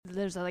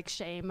there's a like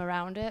shame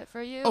around it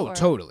for you? Oh, or?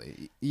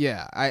 Totally.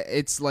 Yeah.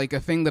 It's like a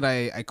thing that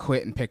I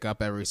quit and pick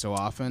up every so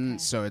often. Okay.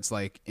 So it's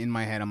like in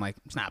my head, I'm like,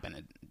 it's not been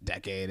a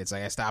decade. It's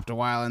like I stopped a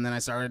while and then I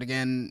started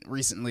again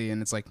recently.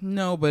 And it's like,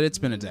 no, but it's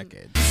been a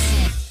decade.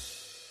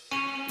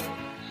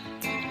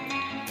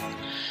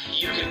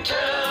 You can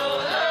tell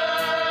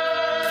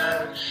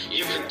her.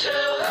 You can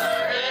tell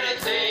her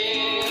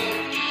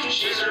anything.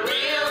 She's a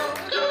real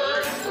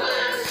good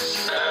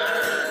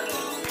listener.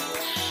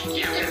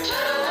 You can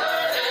tell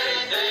her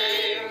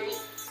anything.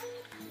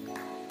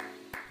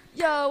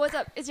 Yo, what's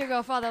up? It's your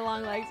girl, Father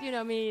Longlegs. You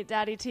know me,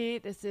 Daddy T.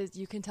 This is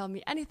You Can Tell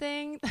Me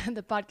Anything,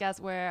 the podcast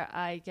where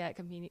I get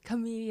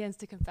comedians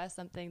to confess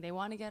something they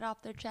want to get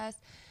off their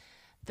chest.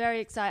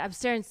 Very excited. I'm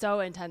staring so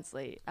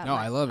intensely at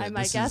I love it. at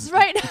my guest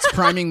right now. It's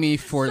priming me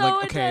for So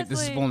like, okay, intensely.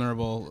 this is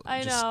vulnerable. I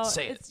know. Just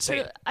say it.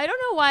 I don't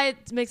know why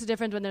it makes a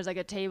difference when there's like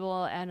a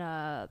table and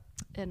a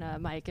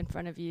mic in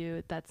front of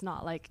you that's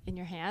not like in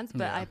your hands,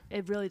 but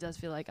it really does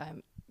feel like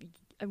I'm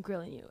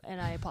grilling you,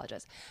 and I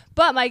apologize.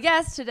 But my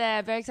guest today,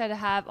 I'm very excited to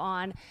have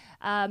on.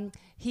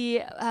 He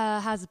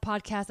has a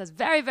podcast that's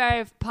very,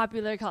 very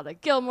popular called The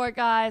Gilmore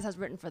Guys, has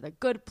written for The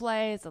Good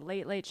Place, The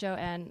Late Late Show,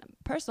 and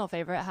personal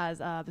favorite has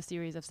the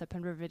series of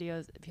September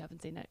videos. If you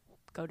haven't seen it,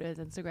 go to his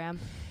Instagram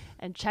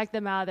and check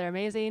them out. They're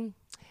amazing.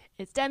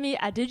 It's Demi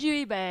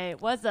Adejuyigbe.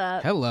 What's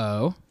up?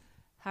 Hello.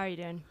 How are you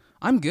doing?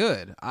 I'm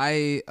good.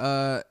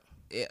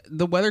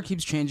 The weather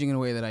keeps changing in a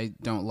way that I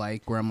don't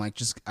like, where I'm like,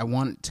 I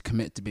want to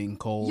commit to being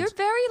cold. You're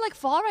very like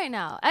fall right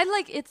now.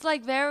 It's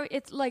like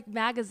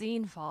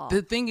magazine fall.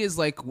 The thing is,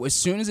 like, as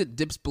soon as it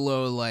dips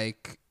below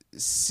like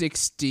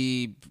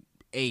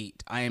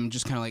 68, I am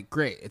just kind of like,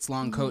 great, it's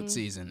long coat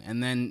season.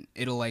 And then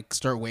it'll like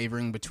start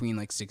wavering between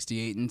like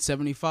 68 and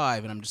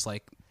 75. And I'm just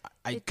like,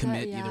 I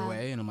commit either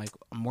way. And I'm like,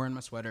 I'm wearing my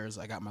sweaters.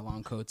 I got my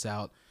long coats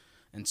out.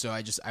 And so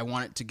I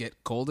want it to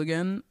get cold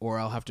again, or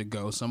I'll have to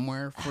go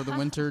somewhere for the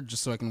winter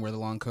just so I can wear the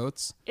long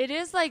coats. It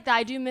is like that.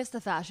 I do miss the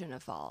fashion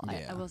of fall.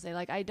 Yeah. I will say,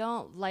 like, I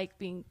don't like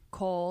being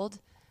cold,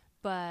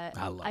 but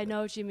I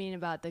know what you mean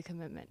about the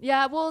commitment.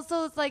 Yeah, well,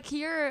 so it's like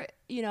here,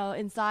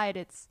 inside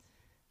it's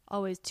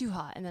always too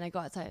hot, and then I go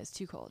outside, it's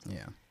too cold.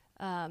 Yeah.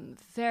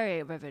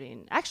 Very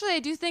riveting. Actually,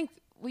 I do think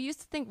we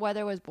used to think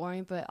weather was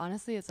boring, but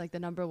honestly, it's like the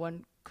number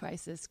one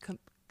crisis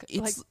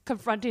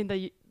confronting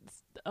the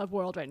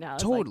world right now.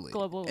 Totally. Like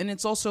global, and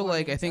it's also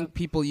like, I think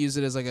people use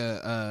it as like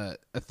a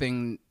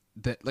thing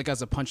that like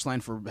as a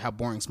punchline for how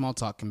boring small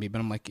talk can be, but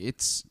I'm like,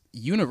 it's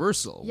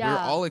universal. Yeah. We're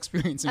all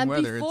experiencing and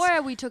weather.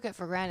 Before we took it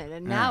for granted,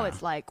 and now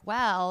it's like,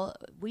 well,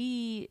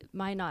 we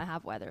might not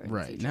have weather in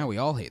the future. Now we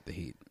all hate the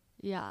heat.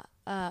 Yeah.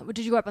 Did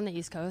you grow up on the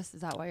East Coast?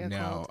 Is that why you're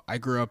cold? No, I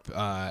grew up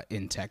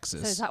in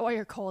Texas. So is that why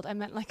you're cold? I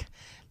meant like,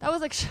 that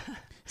was like...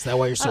 Is that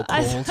why you're so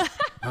cold?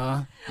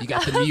 Huh? You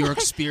got the New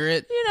York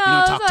spirit? You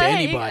don't talk to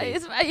anybody.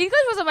 English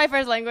wasn't my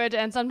first language,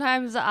 and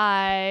sometimes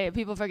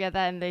people forget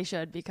that, and they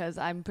should, because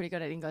I'm pretty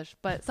good at English.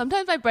 But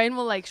sometimes my brain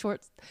will like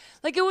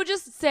it would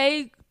just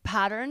say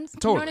patterns.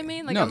 Totally. You know what I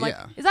mean? Like, No, I'm like,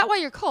 is that why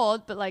you're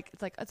cold? But like,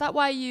 it's like, is that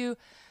why you...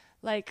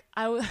 Like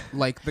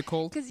like the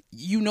cold, because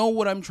you know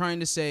what I'm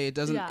trying to say. It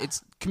doesn't. Yeah.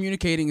 It's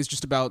communicating is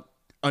just about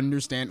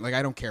understand. Like,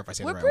 I don't care if I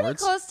say the right words. We're pretty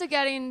close to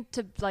getting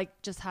to like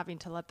just having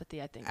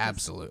telepathy, I think.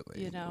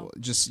 Absolutely.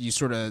 Just you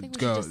sort of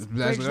go just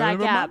bridge that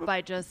gap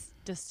by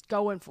just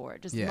going for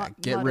it. Just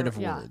get rid of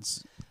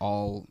words.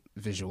 All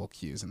visual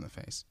cues in the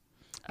face.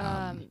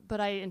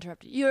 But I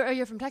interrupted you.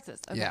 You're from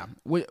Texas. Okay. Yeah,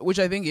 which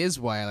I think is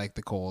why I like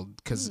the cold,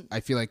 because I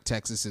feel like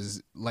Texas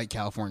is like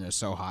California, is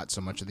so hot so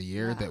much of the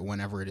year that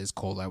whenever it is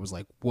cold, I was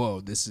like,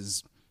 whoa, this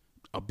is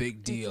a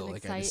big deal.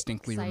 Like, I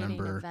distinctly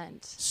remember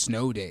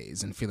snow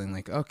days and feeling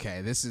like,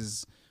 okay,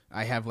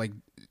 I have like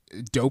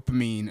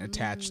dopamine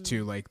attached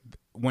to like,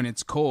 when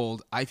it's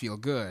cold, I feel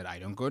good. I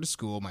don't go to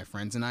school. My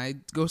friends and I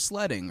go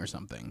sledding or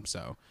something.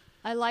 So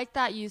I like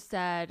that you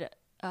said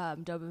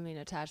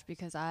dopamine attached,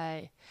 because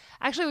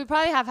we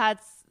probably have had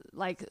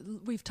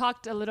we've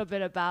talked a little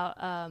bit about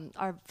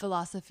our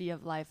philosophy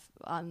of life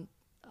on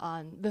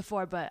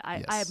before, but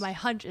my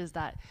hunch is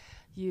that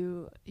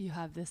you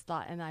have this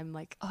thought, and I'm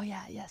like, oh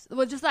yeah, yes.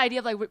 Well, just the idea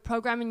of like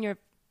programming I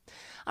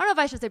don't know if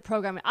I should say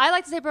programming. I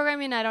like to say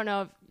programming. I don't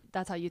know if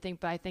that's how you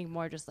think, but I think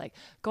more just like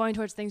going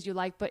towards things you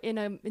like, but in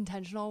an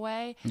intentional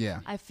way.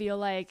 Yeah. I feel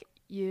like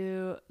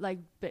you like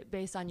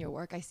based on your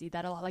work, I see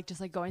that a lot, like just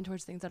like going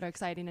towards things that are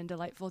exciting and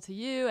delightful to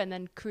you, and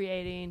then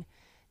creating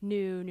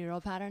new neural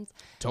patterns.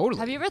 Totally.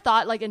 Have you ever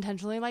thought like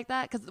intentionally like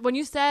that? Because when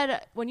you said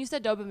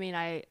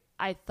dopamine,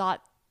 I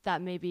thought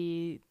that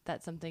maybe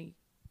that's something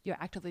you're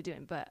actively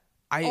doing, or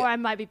I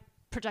might be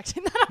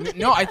projecting that on you.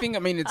 No, I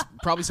mean it's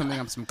probably something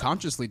I'm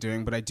subconsciously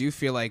doing, but I do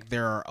feel like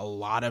there are a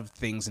lot of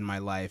things in my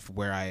life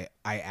where I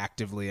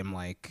actively am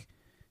like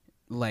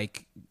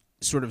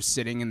sort of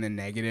sitting in the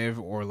negative,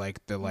 or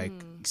like the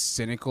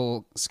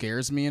cynical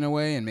scares me in a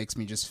way and makes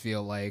me just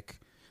feel like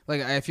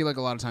I feel like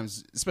a lot of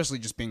times, especially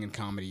just being in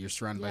comedy, you're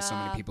surrounded by so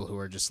many people who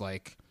are just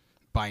like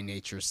by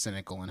nature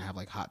cynical and have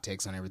like hot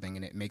takes on everything,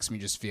 and it makes me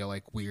just feel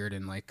like weird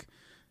and like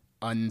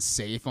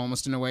unsafe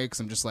almost in a way, because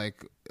I'm just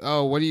like,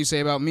 oh, what do you say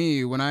about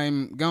me when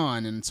I'm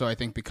gone? And so I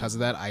think because of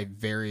that, I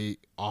very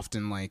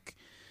often like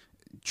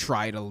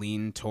try to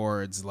lean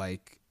towards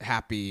like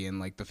happy and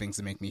like the things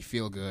that make me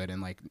feel good,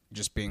 and like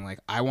just being like,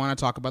 I want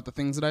to talk about the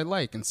things that I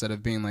like, instead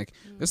of being like,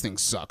 this thing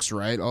sucks,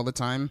 right, all the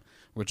time,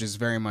 which is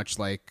very much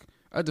like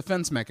a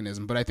defense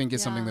mechanism. But I think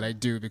it's something that I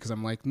do because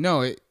I'm like,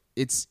 no,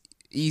 it's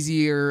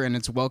easier and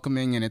it's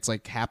welcoming and it's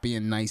like happy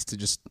and nice to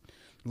just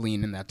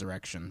lean in that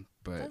direction.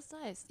 But that's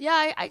nice.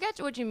 Yeah, I get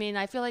what you mean.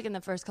 I feel like in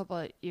the first couple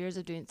of years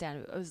of doing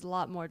stand-up, it was a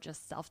lot more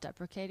just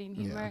self-deprecating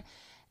humor.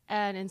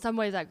 And in some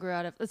ways that grew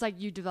out of, it's like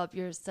you develop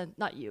your sense,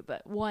 not you,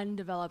 but one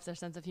develops their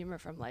sense of humor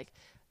from like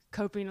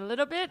coping a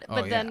little bit.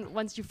 But then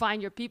once you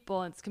find your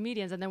people, and it's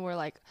comedians, and then we're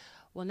like,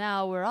 well,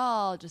 now we're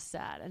all just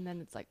sad. And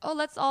then it's like, oh,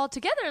 let's all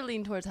together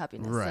lean towards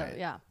happiness. Right. So,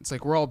 yeah. It's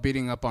like we're all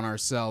beating up on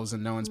ourselves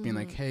and no one's being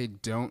like, hey,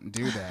 don't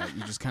do that.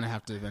 You just kind of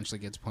have to eventually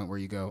get to a point where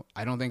you go,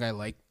 I don't think I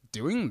like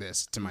doing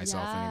this to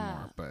myself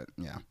anymore. But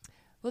yeah.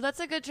 Well, that's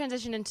a good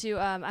transition into,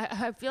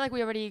 I feel like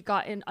we already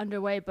got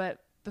underway, but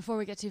before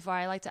we get too far,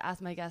 I like to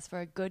ask my guests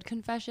for a good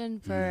confession,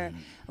 for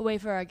a way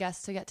for our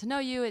guests to get to know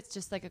you. It's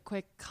just like a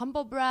quick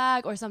humble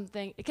brag or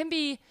something. It can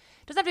be,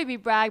 doesn't have to be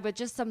brag, but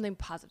just something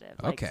positive.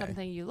 Like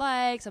something you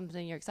like,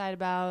 something you're excited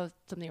about,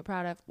 something you're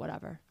proud of,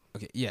 whatever.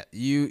 Okay, yeah.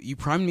 You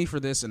primed me for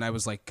this, and I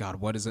was like, God,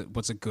 what is it?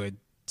 What's a good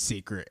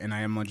secret? And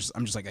I'm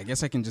just like, I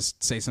guess I can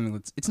just say something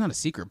that's, it's not a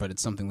secret, but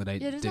it's something that I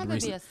did recently. It doesn't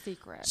have to be a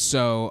secret.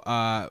 So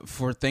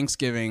for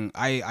Thanksgiving,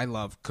 I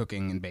love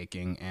cooking and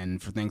baking,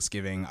 and for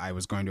Thanksgiving I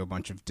was going to a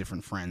bunch of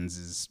different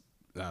friends'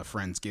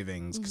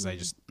 Friendsgivings,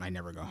 because I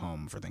never go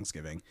home for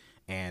Thanksgiving,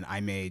 and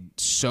I made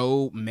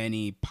so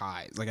many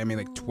pies. Like I made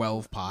like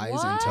 12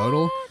 pies in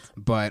total,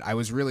 but I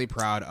was really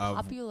proud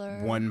of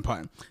one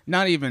pie.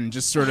 Not even,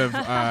 just sort of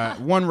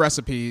one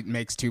recipe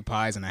makes 2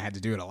 pies, and I had to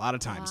do it a lot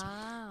of times.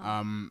 Wow.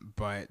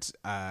 But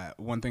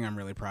one thing I'm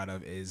really proud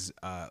of is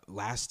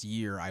last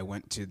year I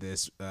went to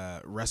this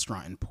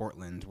restaurant in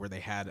Portland where they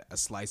had a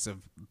slice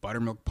of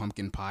buttermilk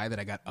pumpkin pie that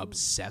I got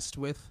obsessed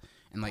with,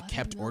 and like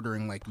kept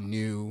ordering like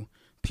new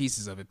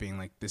pieces of it, being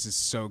like, this is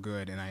so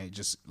good. And I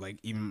just like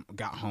even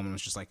got home and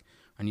was just like,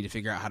 I need to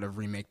figure out how to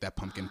remake that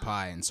pumpkin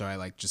pie. And so I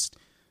like just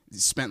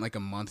spent like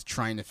a month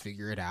trying to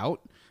figure it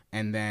out.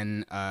 And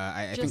then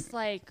I just think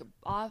like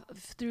off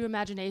through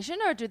imagination,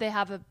 or do they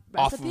have a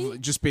recipe? Off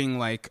of just being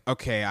like,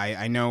 okay,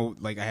 I know,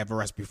 like I have a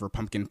recipe for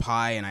pumpkin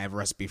pie and I have a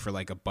recipe for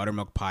like a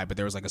buttermilk pie, but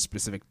there was like a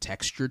specific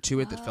texture to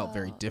it that felt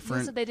very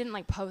different. So they didn't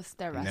like post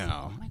their recipe.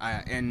 No,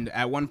 and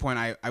at one point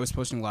I was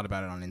posting a lot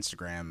about it on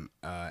Instagram,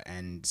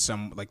 and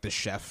some like the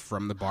chef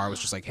from the bar was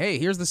just like, hey,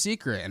 here's the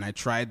secret, and I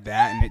tried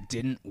that and it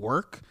didn't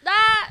work.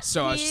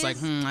 So I was just like,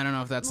 I don't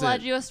know if that's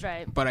led you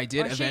astray. But I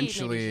did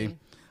eventually.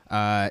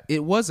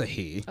 It was a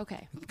he.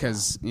 Okay.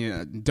 Because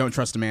don't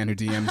trust a man who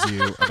DMs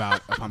you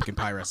about a pumpkin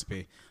pie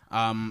recipe.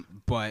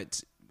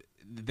 But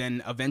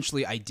then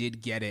eventually I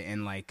did get it,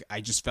 and like I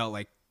just felt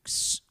like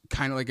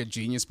kind of like a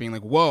genius, being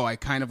like, whoa, I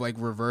kind of like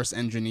reverse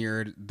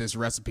engineered this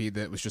recipe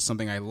that was just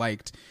something I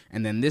liked.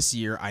 And then this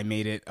year I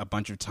made it a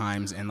bunch of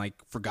times and like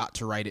forgot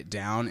to write it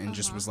down, and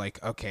just was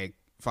like, okay,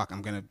 fuck,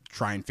 I'm gonna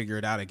try and figure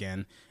it out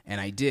again. And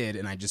I did,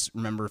 and I just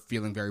remember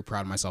feeling very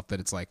proud of myself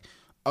that it's like,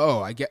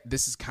 oh, I get,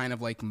 this is kind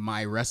of like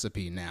my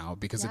recipe now,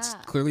 because it's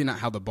clearly not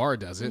how the bar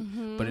does it,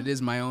 but it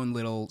is my own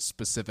little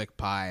specific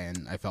pie,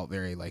 and I felt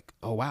very like,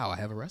 oh wow, I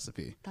have a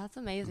recipe. That's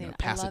amazing. I'm gonna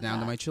pass it down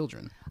to my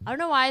children. I don't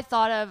know why I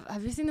thought of,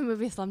 have you seen the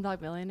movie Slumdog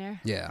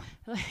Millionaire? Yeah.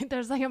 Like,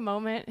 there's like a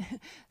moment,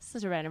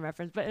 such a random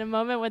reference, but in a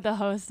moment with the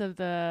host of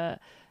the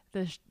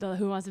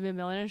Who Wants to Be a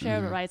Millionaire show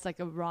writes like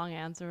a wrong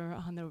answer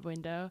on the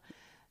window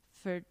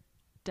for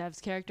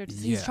Dev's character.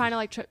 He's trying to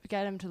like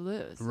get him to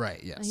lose.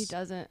 Right, yes. And he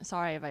doesn't.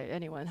 Sorry if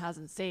anyone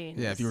hasn't seen.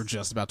 Yeah, if you were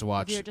just about to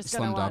watch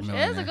Slumdog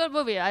Millionaire. It is a good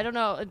movie. I don't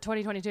know, in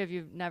 2022, if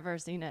you've never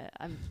seen it,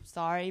 I'm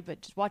sorry, but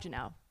just watch it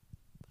now.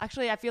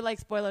 Actually, I feel like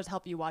spoilers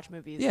help you watch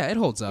movies. Yeah, it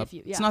holds up.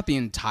 It's not the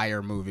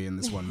entire movie in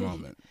this one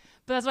moment.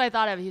 But that's what I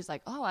thought of. He's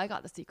like, oh, I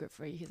got the secret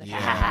for you. He's like,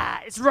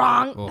 it's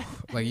wrong. Oh,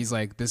 like he's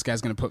like, this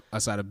guy's going to put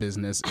us out of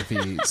business if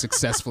he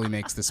successfully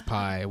makes this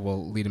pie.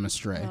 We'll lead him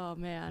astray. Oh,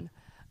 man.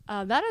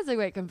 That is a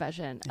great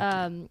confession.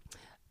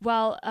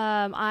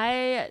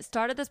 I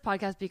started this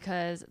podcast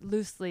because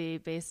loosely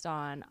based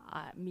on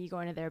me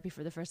going to therapy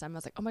for the first time, I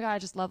was like, oh my God, I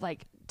just love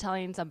like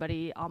telling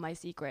somebody all my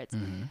secrets.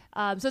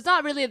 So it's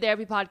not really a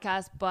therapy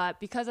podcast, but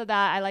because of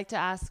that, I like to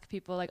ask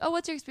people like, oh,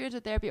 what's your experience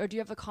with therapy? Or do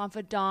you have a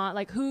confidant?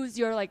 Like, who's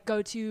your like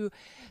go-to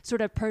sort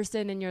of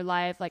person in your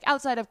life? Like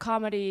outside of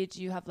comedy,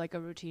 do you have like a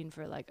routine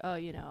for like, oh,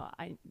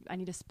 I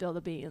need to spill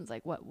the beans.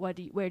 Like where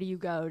do you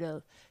go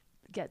to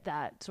get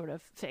that sort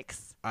of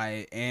fix?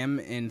 I am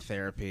in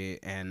therapy,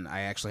 and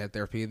I actually had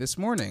therapy this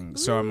morning. Ooh.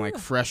 So I'm like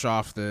fresh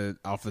off the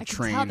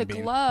train. I can tell the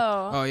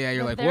glow. Oh yeah,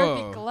 you're like,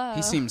 whoa. Glow.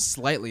 He seems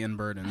slightly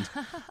unburdened.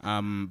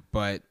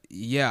 But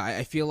yeah,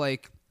 I feel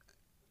like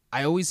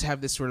I always have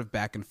this sort of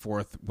back and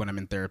forth when I'm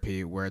in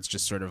therapy, where it's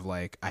just sort of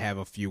like I have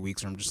a few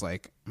weeks where I'm just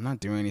like, I'm not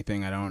doing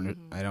anything. I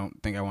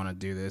don't think I want to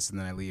do this, and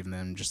then I leave, and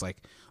then I'm just like,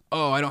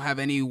 oh, I don't have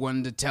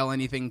anyone to tell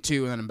anything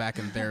to, and then I'm back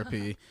in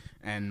therapy.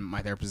 And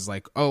my therapist is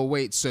like, oh,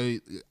 wait, so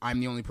I'm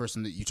the only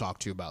person that you talk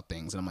to about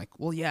things. And I'm like,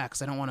 well, yeah,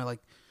 because I don't want to,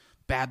 like,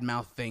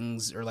 badmouth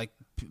things or, like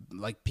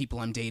people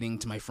I'm dating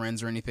to my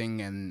friends or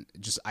anything. And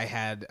just I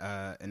had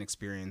an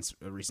experience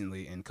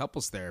recently in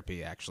couples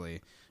therapy,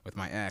 actually, with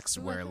my ex,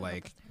 where,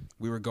 like,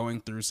 we were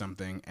going through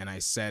something, and I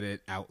said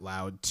it out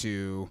loud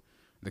to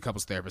the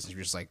couples therapist, and she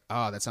was just like,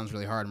 oh, that sounds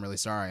really hard. I'm really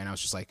sorry. And I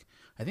was just like,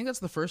 I think that's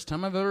the first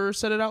time I've ever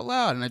said it out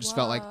loud. And I just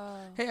felt like,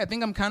 hey, I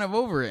think I'm kind of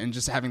over it. And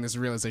just having this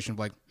realization of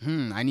like,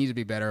 I need to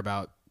be better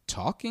about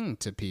talking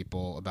to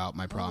people about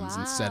my problems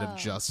instead of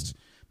just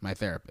my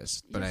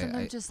therapist. But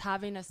sometimes just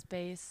having a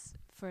space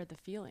for the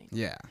feeling.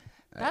 Yeah.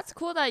 That's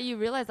cool that you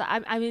realize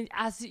that. I mean,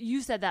 as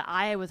you said that,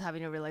 I was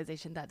having a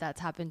realization that that's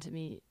happened to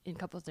me in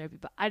couples therapy,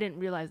 but I didn't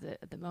realize it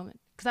at the moment.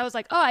 Because I was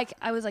like,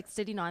 I was like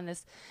sitting on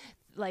this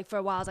like for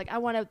a while. I was like, I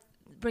want to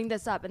bring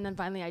this up, and then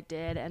finally I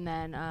did. And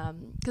then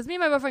because me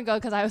and my boyfriend go,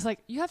 because I was like,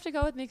 you have to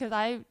go with me because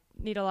I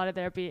need a lot of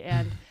therapy,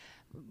 and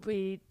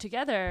we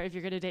together, if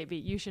you're gonna date me,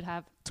 you should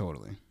have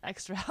totally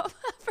extra help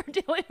for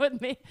dealing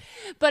with me.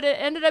 But it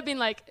ended up being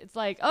like, it's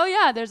like, oh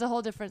yeah, there's a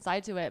whole different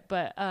side to it.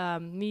 But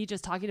me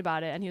just talking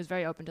about it, and he was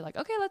very open to like,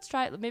 okay, let's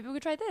try it. Maybe we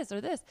could try this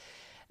or this.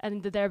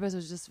 And the therapist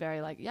was just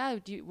very like, yeah,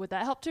 would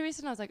that help,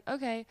 Teresa? And I was like,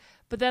 okay.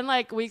 But then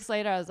like weeks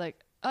later, I was like,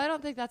 oh, I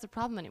don't think that's a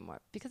problem anymore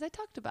because I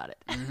talked about it.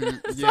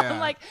 So I'm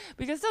like,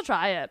 we can still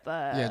try it,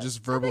 but yeah,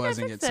 just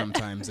verbalizing it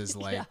sometimes is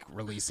like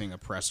releasing a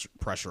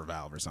pressure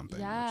valve or something,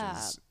 which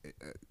is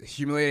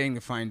humiliating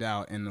to find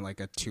out in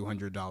like a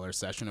 $200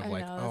 session of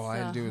like, all I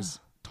had to do is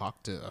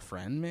talk to a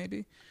friend,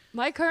 maybe.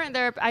 My current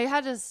therapist, I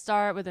had to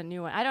start with a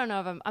new one. I don't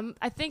know if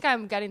I think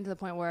I'm getting to the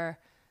point where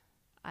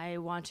I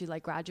want to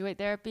like graduate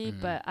therapy,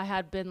 but I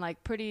had been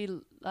like pretty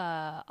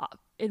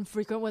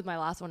infrequent with my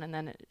last one, and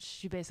then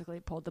she basically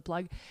pulled the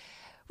plug.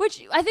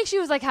 Which I think she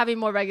was like having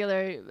more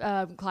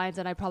regular clients,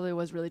 and I probably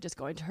was really just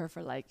going to her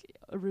for like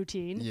a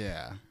routine.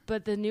 Yeah.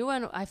 But the new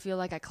one, I feel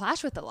like I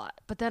clash with a lot.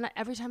 But then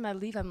every time I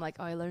leave, I'm like,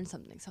 oh, I learned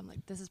something. So I'm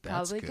like, this is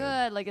probably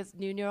good. Like it's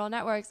new neural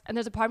networks. And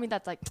there's a part of me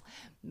that's like,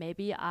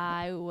 maybe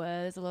I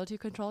was a little too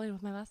controlling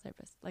with my last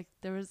therapist. Like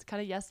there was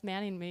kind of yes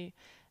manning me,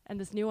 and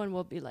this new one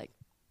will be like,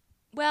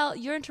 well,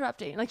 you're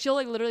interrupting. Like she'll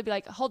like literally be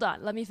like, hold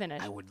on, let me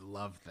finish. I would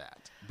love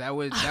that. That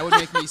would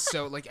make me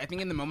so like, I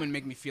think in the moment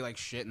make me feel like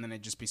shit, and then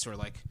it'd just be sort of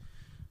like,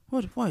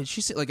 what did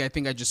she say? Like, I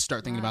think I just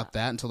start thinking about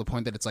that until the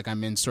point that it's like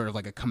I'm in sort of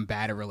like a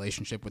combative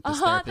relationship with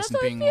this therapist and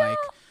being like,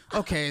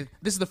 okay,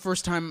 this is the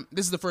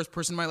first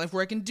person in my life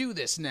where I can do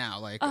this now.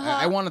 Like,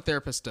 I want a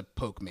therapist to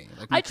poke me.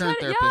 Like, my current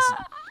therapist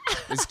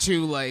is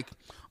too like,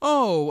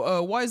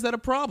 why is that a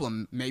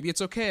problem? Maybe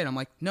it's okay. And I'm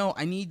like, no,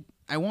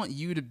 I want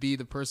you to be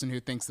the person who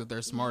thinks that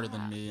they're smarter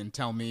than me and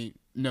tell me,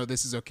 no,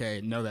 this is okay.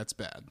 No, that's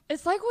bad.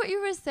 It's like what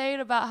you were saying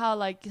about how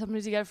like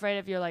sometimes you get afraid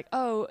if you're like,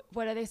 oh,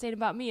 what are they saying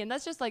about me? And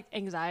that's just like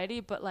anxiety.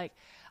 But like,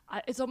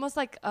 it's almost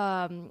like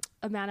a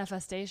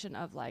manifestation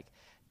of like,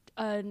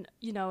 a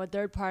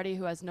third party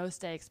who has no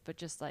stakes, but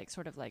just like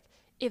sort of like,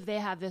 if they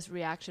have this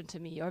reaction to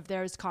me or if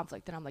there's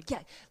conflict, then I'm like, yeah,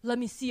 let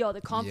me see all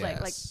the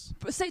conflict. Yes.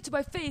 Like say it to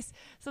my face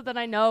so that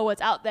I know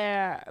what's out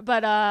there.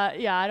 But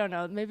yeah, I don't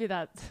know. Maybe it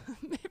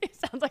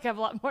sounds like I have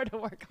a lot more to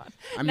work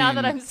on now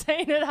that I'm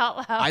saying it out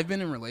loud. I've been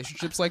in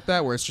relationships like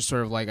that where it's just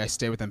sort of like I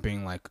stay with them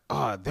being like,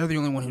 oh, they're the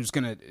only one who's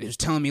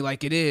telling me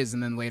like it is.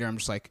 And then later I'm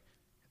just like,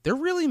 they're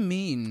really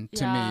mean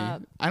to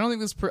me. I don't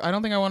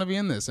think I want to be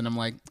in this. And I'm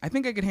like, I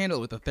think I could handle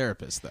it with a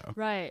therapist though.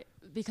 Right.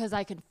 Because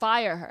I can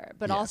fire her,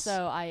 but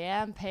also I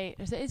am paid.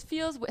 It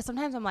feels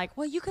sometimes I'm like,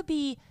 well, you could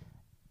be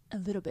a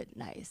little bit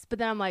nice, but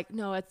then I'm like,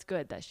 no, it's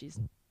good that she's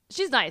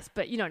nice,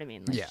 but you know what I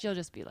mean. Like she'll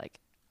just be like,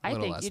 I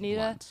think you need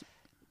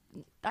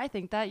I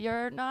think that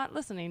you're not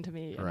listening to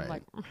me. And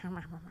right. I'm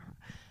like,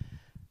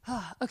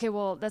 okay,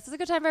 well, this is a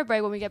good time for a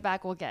break. When we get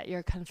back, we'll get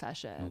your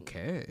confession.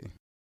 Okay.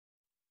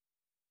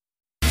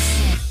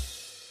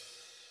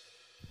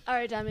 All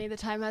right, Demi, the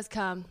time has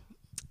come.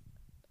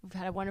 We've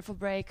had a wonderful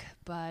break,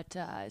 but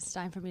it's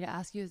time for me to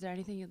ask you, is there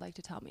anything you'd like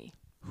to tell me?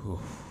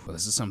 Well,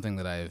 this is something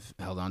that I've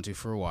held on to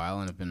for a while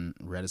and have been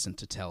reticent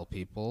to tell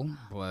people,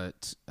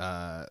 but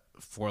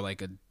for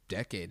like a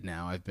decade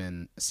now, I've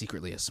been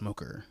secretly a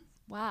smoker.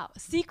 Wow.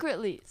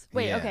 Secretly.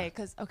 Wait, okay,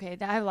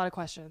 I have a lot of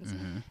questions,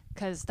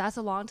 because that's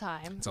a long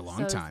time. It's a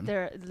long time.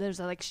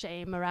 There's a like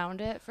shame around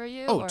it for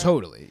you? Oh,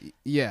 totally.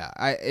 Yeah.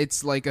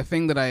 It's like a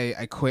thing that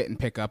I quit and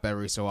pick up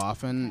every so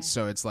often,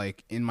 so it's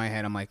like in my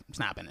head, I'm like, it's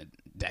not been a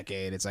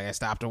decade. It's like I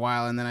stopped a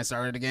while and then I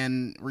started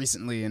again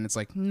recently, and it's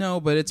like, no,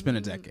 but it's been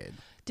a decade.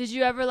 Did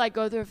you ever like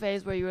go through a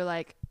phase where you were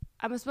like,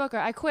 I'm a smoker,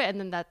 I quit,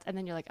 and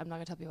then you're like, I'm not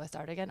gonna tell people I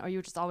started again, or you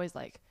were just always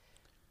like,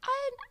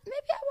 maybe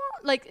I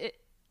won't, like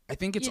I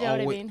think it's you know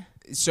always what I mean?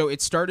 So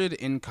it started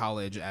in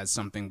college as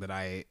something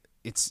that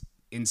it's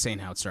insane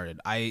how it started.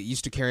 I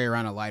used to carry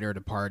around a lighter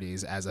to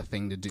parties as a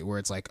thing to do, where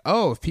it's like,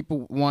 oh, if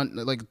people want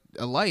like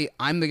a light,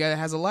 I'm the guy that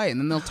has a light, and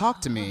then they'll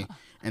talk to me.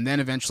 And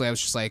then eventually I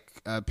was just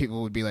like,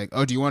 people would be like,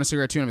 oh, do you want a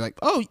cigarette too? And I'd be like,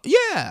 oh,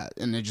 yeah.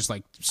 And they just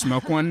like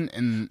smoke one.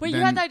 And Wait,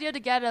 you had the idea to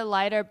get a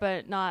lighter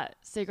but not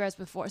cigarettes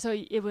before. So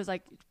it was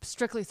like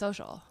strictly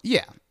social.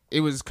 Yeah.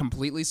 it was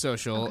completely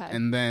social, Okay.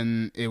 and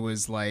then it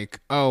was like,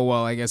 oh,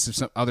 well, I guess if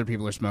some other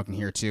people are smoking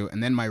here too.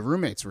 And then my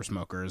roommates were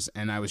smokers,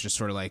 and I was just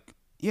sort of like,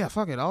 yeah,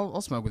 fuck it,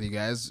 I'll smoke with you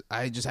guys.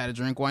 I just had a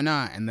drink, why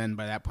not? And then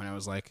by that point I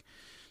was like,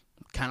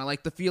 kind of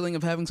like the feeling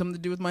of having something to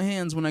do with my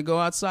hands when I go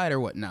outside or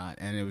whatnot.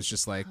 And it was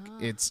just like,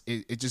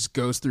 it just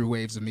goes through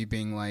waves of me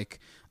being like,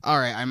 all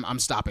right, I'm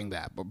stopping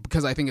that. But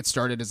because I think it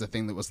started as a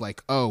thing that was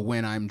like, oh,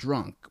 when I'm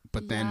drunk.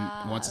 But then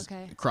once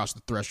it crossed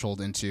the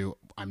threshold into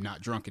I'm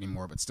not drunk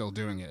anymore, but still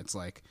doing it, it's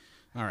like,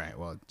 all right,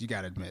 well, you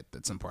got to admit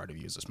that some part of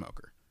you is a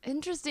smoker.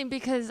 Interesting,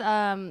 because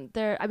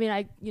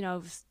I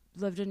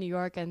lived in New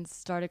York and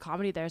started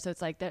comedy there, so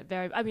it's like that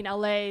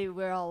LA,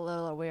 we're all a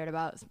little weird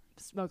about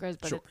smokers,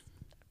 but Sure.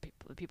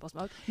 people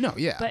smoke. No,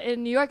 yeah. But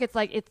in New York, it's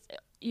like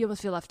you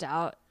almost feel left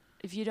out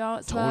if you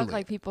don't smoke. Totally.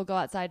 Like people go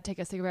outside, take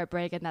a cigarette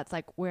break, and that's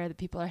like where the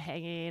people are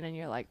hanging, and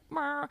you're like,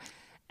 Meh.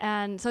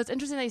 And so it's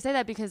interesting that you say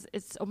that, because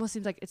it almost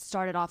seems like it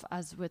started off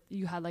as with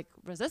you had like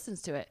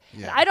resistance to it.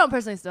 Yeah. And I don't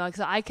personally smoke,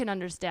 so I can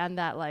understand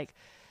that. Like,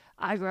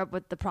 I grew up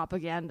with the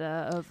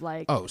propaganda of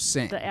like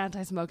Same. the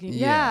anti-smoking.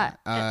 Yeah.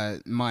 Yeah.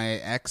 My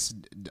ex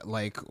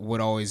would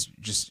always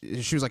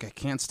she was like, I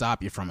can't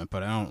stop you from it,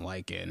 but I don't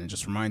like it. And it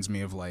just reminds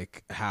me of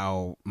like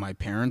how my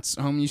parents'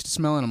 home used to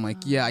smell. And I'm like,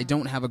 yeah, I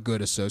don't have a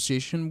good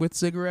association with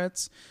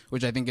cigarettes,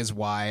 which I think is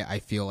why I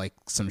feel like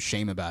some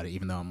shame about it,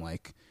 even though I'm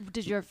like.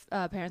 Did your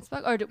parents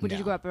smoke, or did No.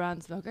 you grow up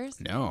around smokers?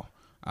 No.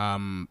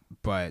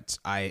 But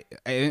I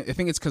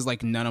think it's because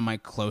like none of my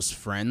close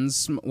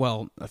friends,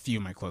 well, a few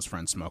of my close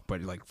friends smoke,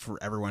 but like for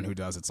everyone who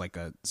does, it's like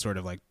a sort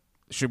of like,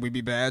 should we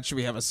be bad? Should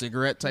we have a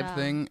cigarette type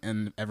thing?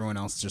 And everyone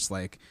else just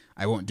like,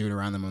 I won't do it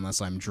around them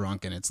unless I'm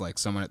drunk and it's like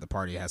someone at the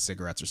party has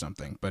cigarettes or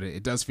something. But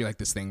it does feel like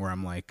this thing where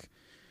I'm like,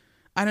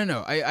 I don't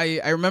know.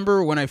 I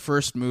remember when I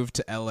first moved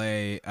to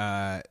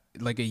LA,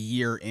 like a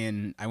year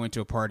in, I went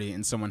to a party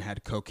and someone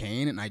had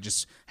cocaine, and I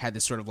just had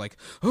this sort of like,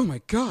 oh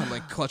my God,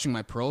 like clutching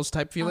my pearls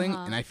type feeling.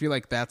 And I feel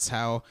like that's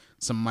how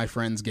some of my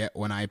friends get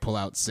when I pull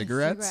out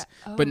cigarettes,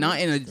 but not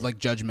in a like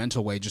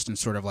judgmental way, just in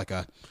sort of like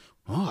a,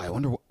 oh, I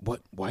wonder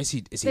why is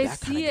he that kind of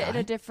guy? They see it in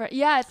a different,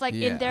 it's like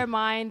in their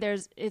mind,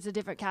 it's a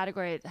different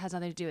category. It has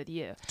nothing to do with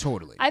you.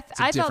 Totally. I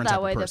felt different that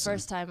type way of the person.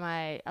 first time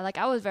I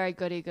was very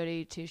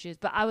goody two shoes,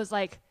 but I was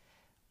like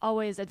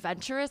always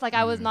adventurous. Like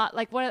I was not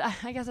like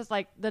I guess it's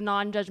like the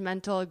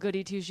non-judgmental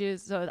goody two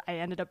shoes. So I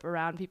ended up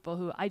around people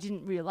who I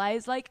didn't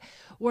realize like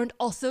weren't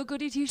also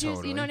goody two shoes.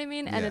 Totally. You know what I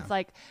mean? And it's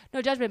like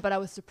no judgment, but I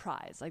was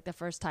surprised. Like the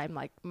first time,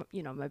 like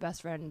my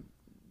best friend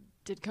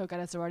did coke at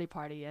a sorority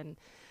party, and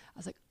I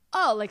was like,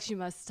 oh, like she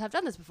must have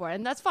done this before,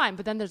 and that's fine.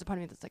 But then there's a part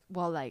of me that's like,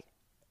 well, like,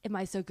 am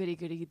I so goody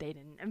they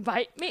didn't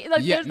invite me?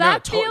 Like, there's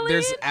that feeling.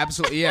 There's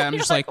absolutely, I'm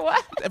just like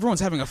what?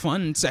 Everyone's having a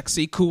fun,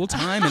 sexy, cool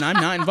time, and I'm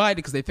not invited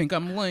because they think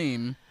I'm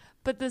lame.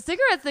 But the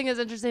cigarette thing is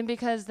interesting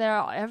because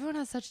everyone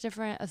has such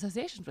different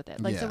associations with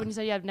it. Like, so when you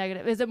say you have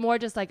negative, is it more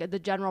just like the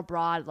general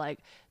broad,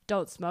 like,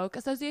 don't smoke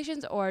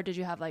associations, or did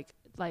you have like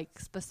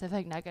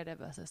specific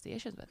negative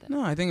associations with it?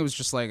 No, I think it was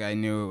just like I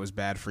knew it was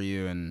bad for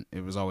you, and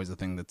it was always the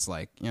thing that's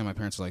like, my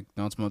parents were like,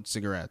 don't smoke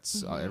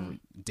cigarettes. Every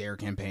DARE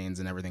campaigns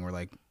and everything were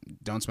like,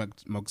 don't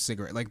smoke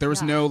cigarette. Like there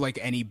was no like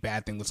any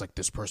bad thing that's like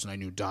this person I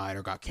knew died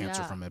or got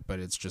cancer from it, but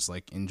it's just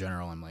like in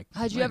general, I'm like.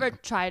 Had you ever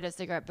tried a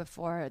cigarette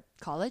before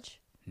college?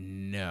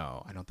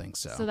 No, I don't think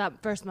so. So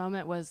that first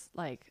moment was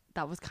like,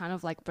 that was kind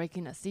of like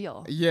breaking a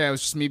seal. Yeah, it was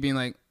just me being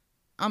like,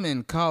 I'm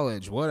in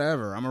college,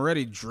 whatever. I'm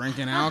already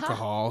drinking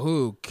alcohol.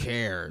 Who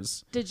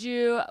cares?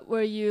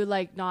 Were you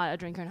like not a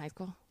drinker in high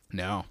school?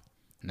 No.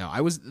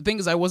 The thing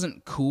is, I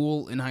wasn't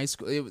cool in high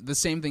school. The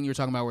same thing you were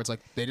talking about where it's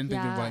like, they didn't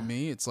think to invite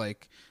me. It's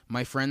like,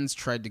 my friends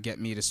tried to get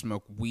me to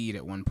smoke weed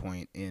at one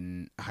point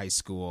in high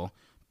school,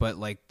 but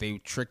like they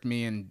tricked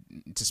me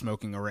into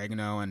smoking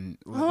oregano, and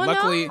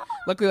luckily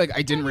like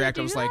I didn't react.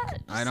 I was like,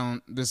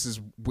 this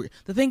is weird.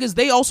 The thing is,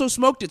 they also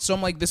smoked it, so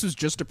I'm like, this was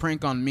just a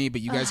prank on me,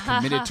 but you guys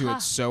committed to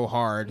it so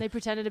hard. They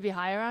pretended to be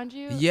high around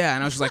you? Yeah,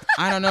 and I was just like,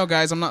 I don't know,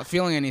 guys, I'm not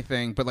feeling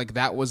anything, but like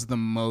that was the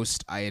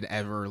most I had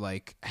ever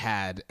like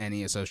had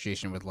any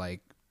association with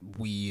like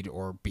weed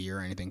or beer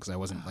or anything, because I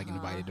wasn't like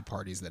invited to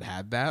parties that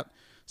had that.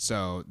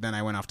 So then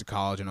I went off to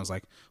college and I was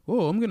like,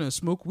 whoa, I'm gonna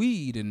smoke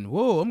weed, and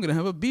whoa, I'm gonna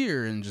have a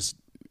beer, and just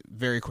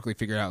very quickly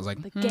figured out, I was like,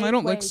 I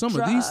don't like some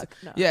of these.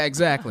 No. Yeah,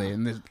 exactly.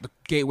 And the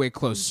gateway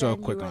closed so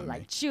quick on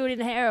like me. shooting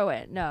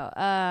heroin. No.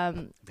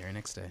 Very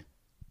next day.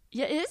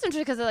 Yeah, it is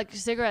interesting because like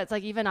cigarettes,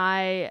 like even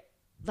I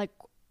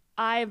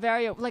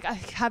very like I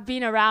have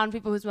been around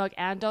people who smoke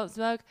and don't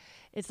smoke.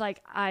 It's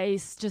like I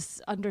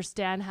just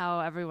understand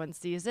how everyone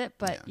sees it,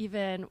 but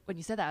even when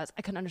you said that,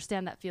 I couldn't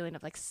understand that feeling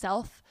of like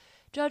self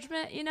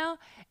judgment, you know.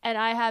 And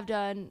I have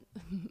done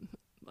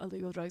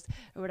illegal drugs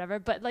or whatever,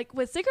 but like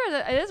with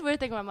cigarettes, it is a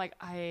weird thing where I'm like,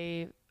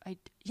 I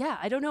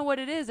don't know what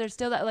it is. There's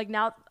still that, like,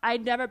 now I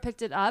never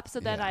picked it up, so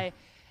then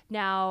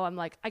I'm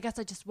like, I guess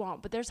I just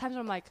won't. But there's times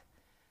where I'm like,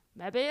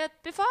 maybe it'd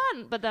be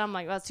fun, but then I'm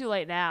like, well, it's too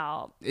late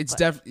now. It's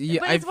definitely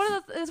but it's one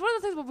of the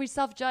things where we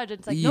self-judge.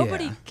 It's like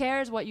nobody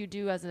cares what you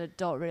do as an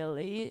adult,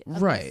 really,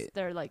 unless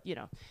they're like, you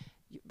know,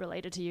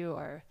 related to you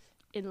or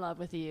in love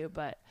with you,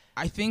 but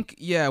I think,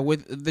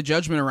 with the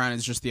judgment around it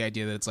is just the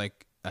idea that it's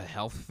like a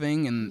health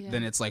thing, and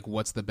then it's like,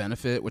 what's the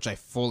benefit, which I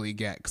fully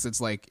get, because it's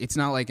like, it's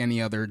not like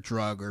any other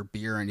drug or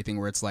beer or anything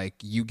where it's like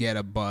you get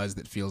a buzz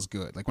that feels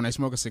good. Like when I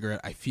smoke a cigarette,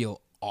 I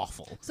feel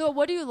awful. So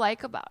what do you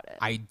like about it?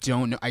 I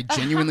don't know. I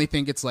genuinely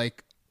think it's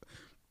like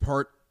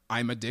part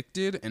I'm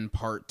addicted, and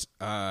part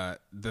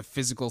the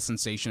physical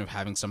sensation of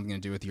having something to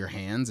do with your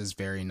hands is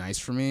very nice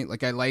for me.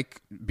 Like I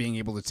like being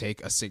able to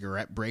take a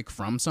cigarette break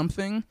from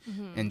something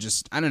and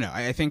just, I don't know.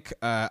 I think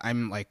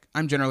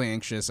I'm generally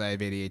anxious. I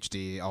have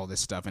ADHD, all this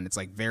stuff. And it's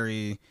like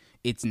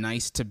it's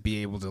nice to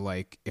be able to,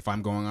 like, if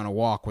I'm going on a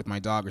walk with my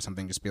dog or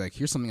something, just be like,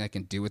 here's something I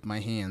can do with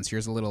my hands.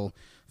 Here's a little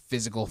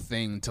physical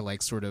thing to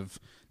like sort of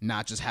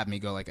not just have me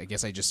go like, I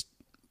guess I just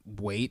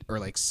wait or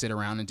like sit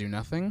around and do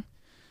nothing.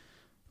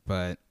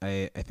 But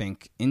I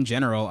think in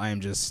general, I don't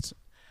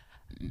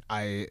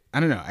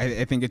know.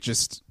 I think it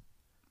just,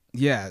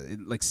 it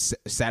like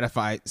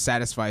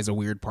satisfies a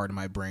weird part of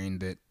my brain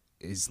that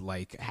is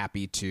like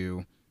happy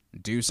to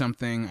do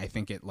something. I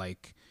think it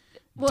like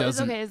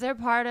doesn't. Is there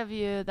part of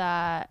you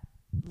that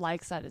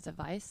likes that as a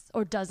vice,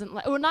 or doesn't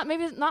like, or not?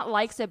 Maybe not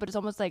likes it, but it's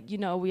almost like,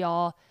 we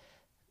all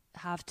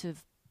have to.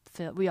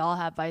 We all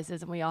have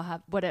vices, and we all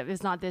have whatever.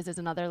 It's not this, it's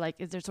another. Like,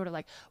 is there sort of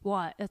like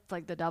what? It's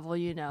like the devil,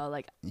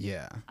 like.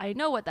 Yeah. I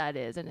know what that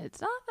is, and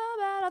it's not that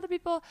bad. Other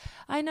people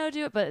I know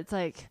do it, but it's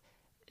like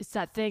it's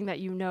that thing that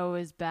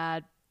is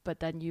bad,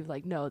 but then you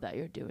like know that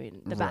you're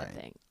doing the bad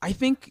thing. I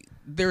think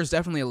there's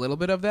definitely a little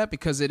bit of that,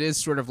 because it is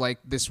sort of like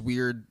this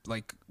weird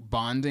like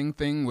bonding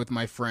thing with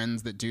my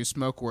friends that do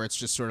smoke, where it's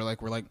just sort of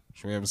like, we're like,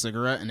 should we have a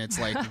cigarette? And it's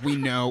like, we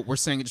know we're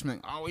saying it just like,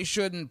 oh, we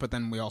shouldn't, but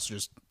then we also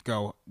just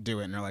go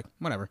do it, and they're like,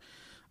 whatever.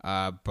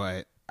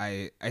 But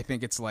I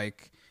think it's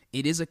like,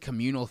 it is a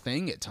communal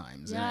thing at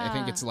times. Yeah. And I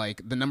think it's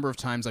like the number of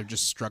times I've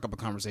just struck up a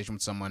conversation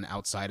with someone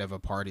outside of a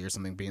party or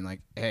something, being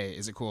like, hey,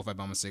 is it cool if I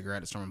bum a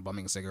cigarette? It's someone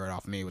bumming a cigarette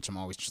off me, which I'm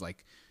always just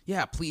like,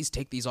 yeah, please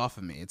take these off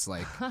of me. It's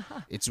like,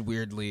 it's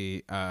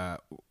weirdly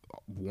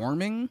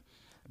warming.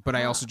 But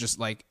I also just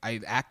like, I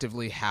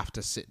actively have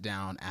to sit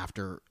down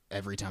after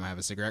every time I have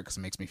a cigarette, because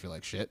it makes me feel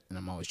like shit. And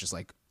I'm always just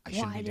like, I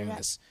shouldn't be doing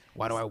this.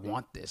 Why do I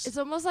want this? It's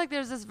almost like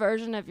there's this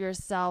version of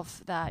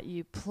yourself that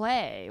you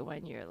play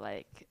when you're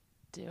like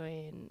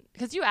doing,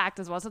 because you act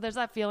as well. So there's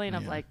that feeling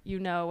of like,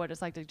 what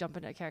it's like to jump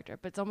into a character,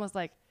 but it's almost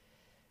like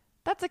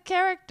that's a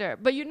character,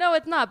 but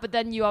it's not. But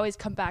then you always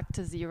come back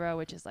to zero,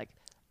 which is like,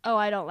 oh,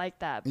 I don't like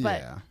that.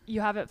 But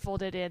you haven't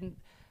folded in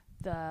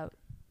the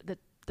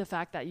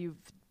fact that you've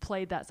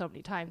played that so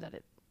many times that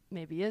it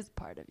maybe is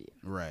part of you.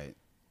 Right.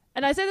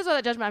 And I say this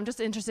without judgment. I'm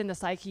just interested in the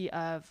psyche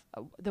of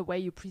the way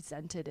you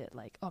presented it.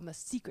 Like, oh, I'm a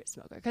secret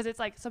smoker. Because it's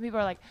like, some people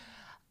are like,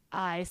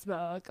 I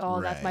smoke. Oh,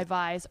 that's my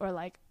vice. Or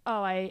like,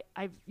 oh, I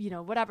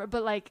whatever.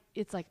 But like,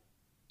 it's like,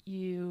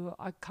 you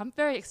are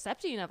very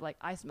accepting of like,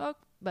 I smoke,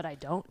 but I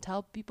don't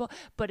tell people.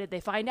 But if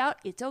they find out,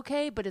 it's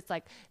okay. But it's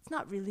like, it's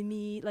not really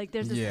me. Like,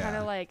 there's this kind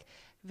of like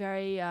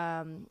very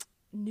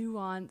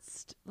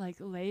nuanced like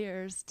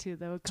layers to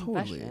the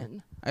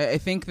confession. I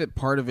think that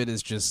part of it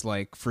is just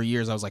like, for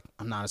years I was like,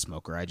 I'm not a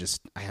smoker. I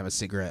have a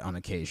cigarette on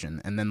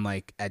occasion. And then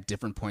like at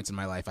different points in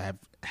my life, I have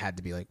had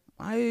to be like,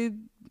 I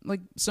like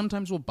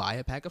sometimes will buy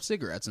a pack of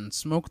cigarettes and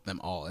smoke them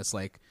all. It's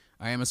like,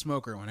 I am a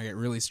smoker. When I get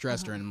really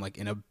stressed or in like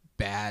in a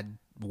bad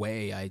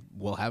way, I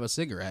will have a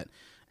cigarette.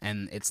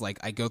 And it's like,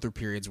 I go through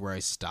periods where I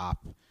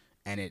stop,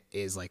 and it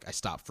is like I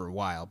stop for a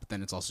while, but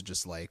then it's also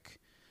just like,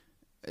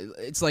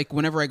 it's like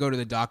whenever I go to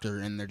the doctor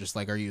and they're just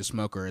like, are you a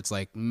smoker? It's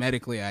like,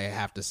 medically I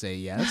have to say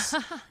yes.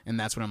 And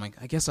that's when I'm like,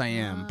 I guess I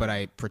am, but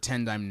I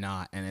pretend I'm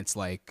not. And it's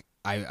like,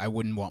 I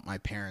wouldn't want my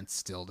parents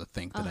still to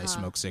think that I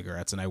smoke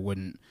cigarettes, and I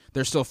wouldn't.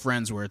 They're still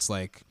friends where it's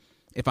like,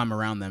 if I'm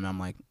around them, I'm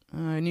like,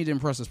 I need to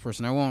impress this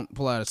person. I won't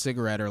pull out a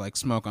cigarette or like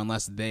smoke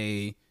unless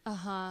they...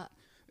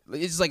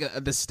 It's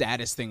like the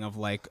status thing of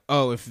like,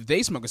 oh, if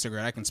they smoke a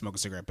cigarette, I can smoke a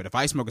cigarette. But if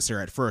I smoke a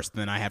cigarette first,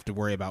 then I have to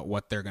worry about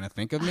what they're going to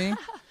think of me.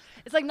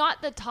 It's like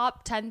not the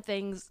top 10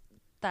 things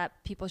that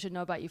people should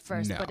know about you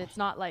first, but it's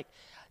not like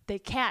they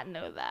can't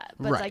know that.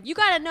 But it's like, you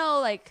got to know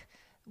like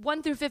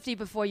 1 through 50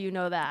 before you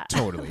know that.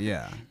 Totally,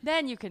 yeah.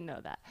 Then you can know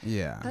that.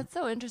 Yeah. That's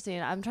so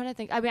interesting. I'm trying to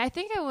think. I mean, I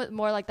think I was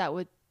more like that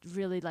with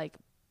really like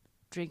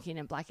drinking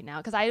and blacking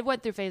out, because I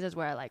went through phases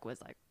where I like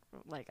was like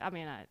I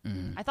mean,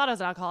 I thought I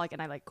was an alcoholic,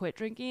 and I like quit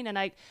drinking, and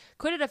I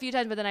quit it a few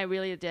times, but then I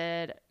really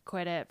did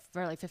quit it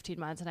for like 15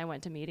 months, and I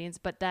went to meetings,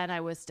 but then I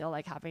was still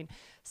like having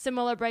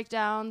similar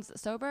breakdowns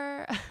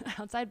sober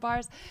outside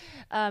bars.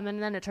 And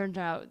then it turned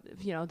out,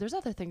 there's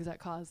other things that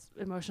cause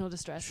emotional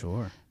distress.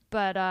 Sure.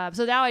 But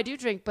so now I do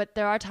drink, but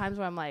there are times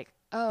where I'm like,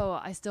 oh,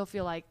 I still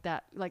feel like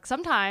that. Like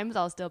sometimes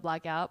I'll still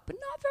black out, but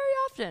not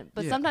very often.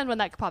 But sometimes when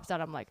that pops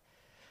out, I'm like,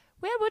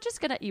 well, we're just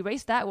going to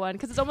erase that one.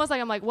 Because it's almost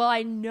like I'm like, well,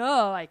 I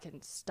know I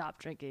can stop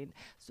drinking,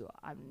 so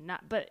I'm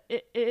not. But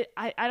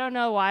I don't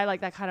know why,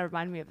 like, that kind of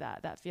reminded me of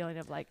that feeling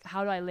of, like,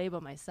 how do I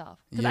label myself?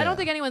 Because I don't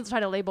think anyone's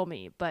trying to label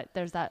me, but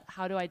there's that,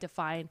 how do I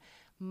define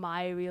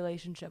my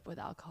relationship with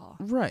alcohol?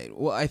 Right.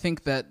 Well, I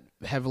think that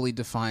heavily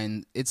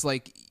defined, it's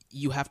like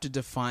you have to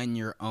define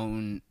your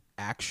own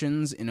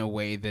actions in a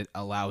way that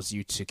allows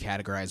you to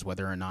categorize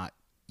whether or not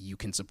you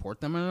can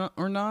support them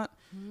or not.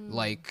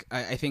 Like,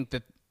 I think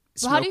that...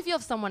 Well, how do you feel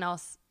if someone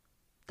else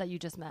that you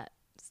just met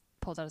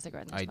pulls out a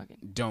cigarette and they're smoking?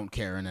 I don't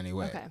care in any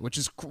way. Okay. Which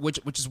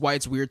is why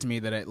it's weird to me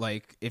that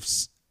if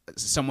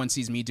someone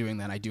sees me doing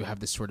that, I do have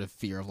this sort of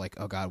fear of like,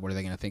 oh God, what are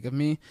they going to think of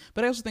me?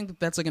 But I also think that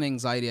that's like an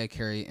anxiety I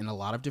carry in a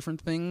lot of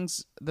different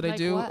things that I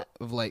do. What?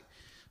 Of like,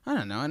 I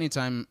don't know,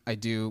 anytime I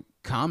do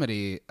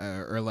comedy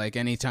or like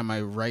anytime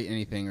I write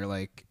anything or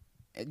like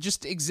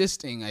just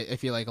existing, I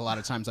feel like a lot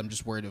of times I'm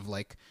just worried of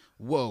like,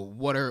 whoa,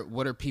 what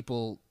are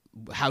people,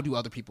 how do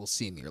other people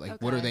see me? Or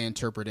like, what are they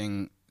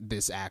interpreting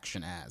this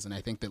action as? And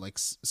I think that like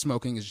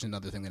smoking is just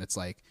another thing that it's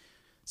like,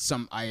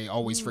 I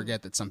always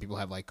forget that some people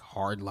have like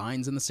hard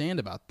lines in the sand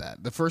about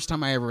that. The first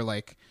time I ever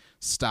like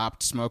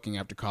stopped smoking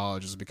after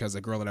college was because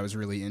a girl that I was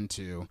really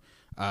into,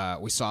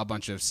 we saw a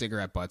bunch of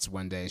cigarette butts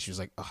one day. She was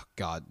like, oh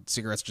God,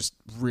 cigarettes just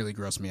really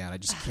gross me out. I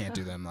just can't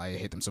do them. I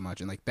hate them so much.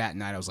 And like that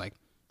night I was like,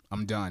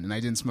 I'm done. And I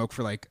didn't smoke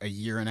for like a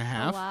year and a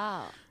half. Oh,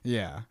 wow.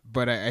 Yeah.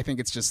 But I think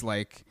it's just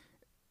like,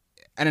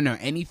 I don't know,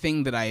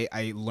 anything that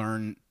I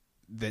learn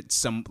that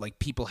some like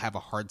people have a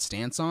hard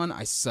stance on,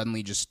 I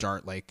suddenly just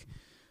start like,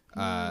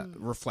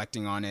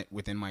 reflecting on it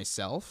within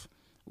myself,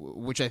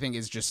 which I think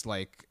is just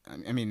like,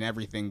 I mean,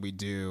 everything we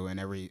do and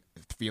every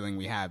feeling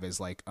we have is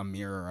like a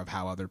mirror of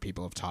how other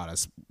people have taught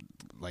us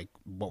like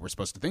what we're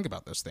supposed to think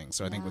about those things.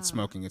 So I think with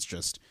smoking, it's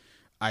just,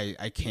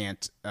 I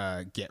can't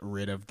get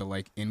rid of the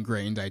like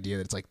ingrained idea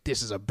that it's like,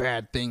 this is a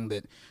bad thing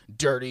that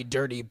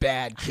dirty,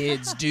 bad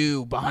kids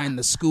do behind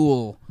the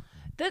school.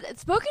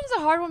 Smoking is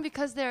a hard one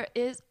because there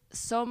is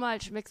so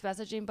much mixed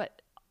messaging, but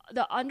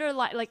the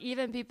underlying, like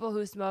even people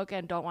who smoke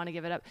and don't want to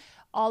give it up,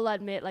 all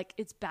admit like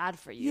it's bad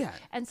for you. Yeah.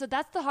 And so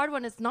that's the hard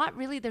one. It's not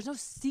really, there's no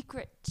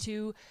secret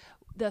to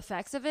the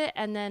effects of it.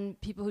 And then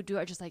people who do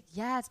it are just like,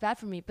 yeah, it's bad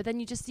for me. But then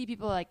you just see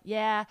people like,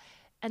 yeah.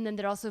 And then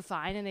they're also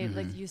fine. And they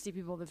like, you see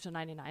people live to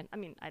 99. I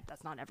mean,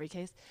 that's not every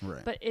case.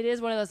 Right. But it is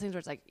one of those things where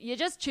it's like, you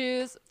just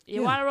choose,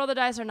 you want to roll the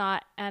dice or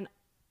not. And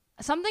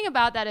something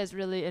about that is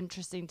really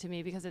interesting to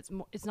me because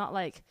it's not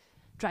like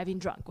driving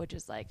drunk, which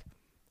is like,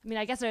 I mean,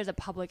 I guess there's a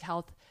public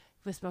health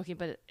with smoking,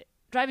 but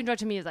driving drunk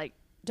to me is like,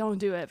 don't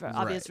do it for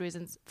obvious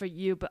reasons for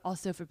you, but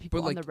also for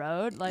people on the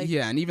road. Like,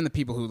 yeah, and even the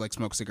people who like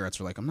smoke cigarettes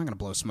are like, I'm not gonna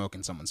blow smoke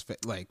in someone's face.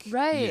 Like,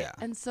 right. Yeah.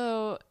 And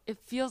so it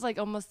feels like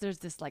almost there's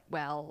this like,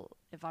 well,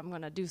 if I'm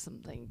gonna do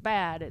something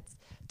bad, it's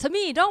to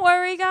me. Don't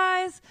worry,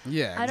 guys.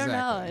 Yeah, I don't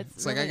know.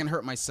 It's really, like I can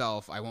hurt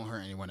myself. I won't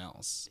hurt anyone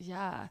else.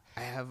 Yeah.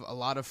 I have a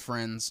lot of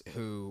friends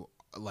who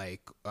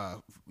like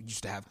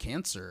used to have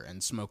cancer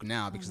and smoke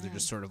now because they're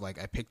just sort of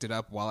like, I picked it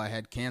up while I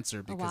had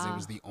cancer because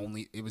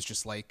it was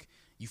just like,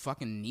 you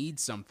fucking need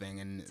something,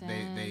 and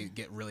they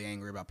get really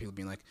angry about people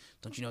being like,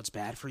 don't you know it's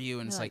bad for you?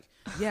 And it's like,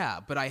 yeah,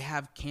 but I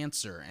have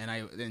cancer,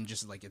 and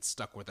just like it's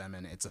stuck with them,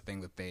 and it's a thing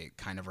that they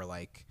kind of are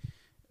like,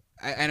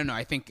 I don't know.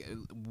 I think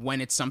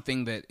when it's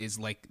something that is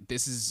like,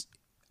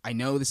 I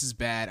know this is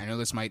bad, I know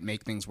this might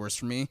make things worse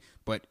for me,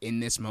 but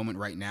in this moment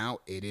right now,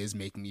 it is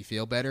making me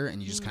feel better,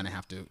 and you just kind of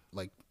have to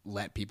like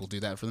let people do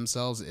that for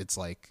themselves. It's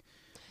like,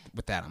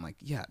 with that, I'm like,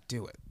 yeah,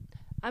 do it.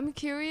 I'm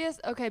curious,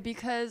 okay,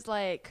 because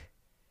like,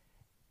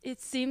 it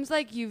seems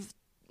like you've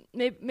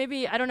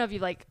maybe I don't know if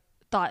you've like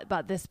thought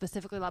about this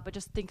specifically a lot, but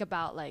just think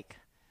about like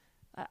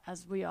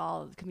as we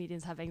all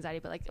comedians have anxiety,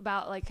 but like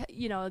about like,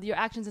 you know, your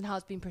actions and how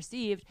it's being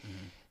perceived.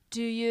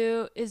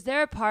 Is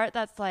there a part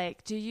that's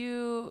like, do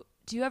you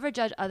ever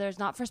judge others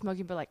not for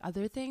smoking but like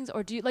other things,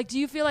 or do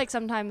you feel like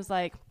sometimes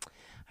like,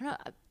 I don't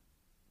know,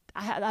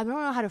 I don't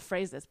know how to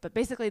phrase this, but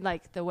basically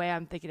like the way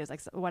I'm thinking is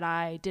like when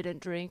I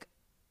didn't drink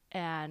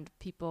and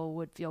people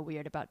would feel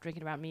weird about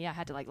drinking around me, I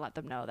had to like let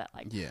them know that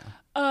like,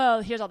 oh,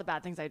 here's all the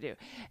bad things I do.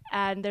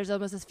 And there's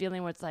almost this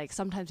feeling where it's like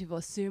sometimes people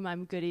assume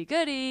I'm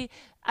goody.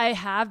 I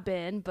have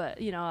been,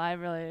 but you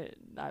know,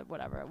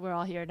 whatever. We're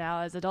all here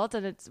now as adults,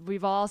 and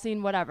we've all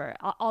seen whatever,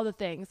 all the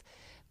things.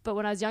 But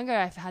when I was younger,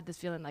 I've had this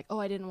feeling like, oh,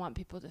 I didn't want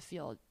people to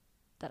feel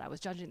that I was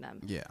judging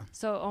them. Yeah.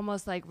 So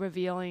almost like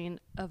revealing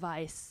a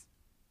vice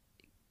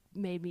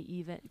made me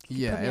even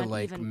it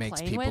like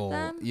makes people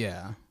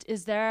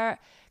Is there,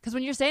 because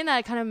when you're saying that,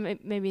 it kind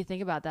of made me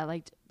think about that,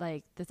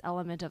 like this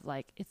element of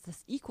like it's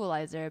this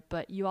equalizer,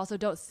 but you also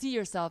don't see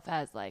yourself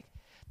as like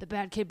the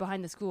bad kid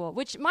behind the school,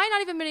 which might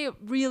not even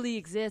really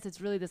exist.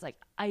 It's really this like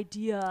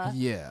idea.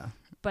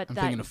 But I'm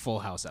thinking of Full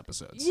House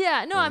episodes.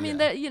 I mean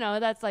that, you know,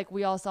 that's like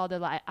we all saw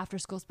the after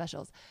school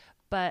specials,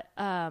 but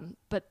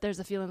there's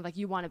a feeling like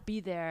you want to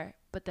be there,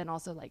 but then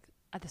also like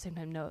at the same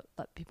time,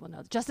 let people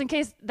know, just in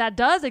case that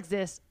does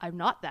exist, I'm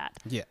not that.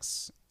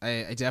 Yes,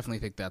 I definitely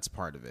think that's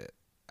part of it.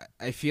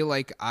 I feel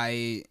like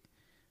I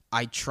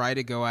try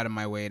to go out of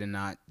my way to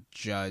not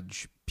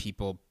judge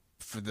people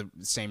for the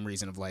same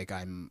reason of like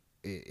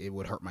it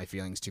would hurt my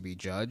feelings to be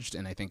judged,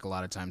 and I think a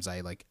lot of times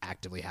I like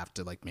actively have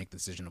to like make the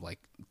decision of like,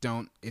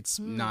 it's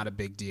not a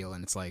big deal,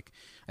 and it's like,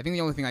 I think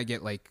the only thing I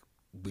get like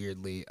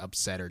weirdly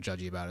upset or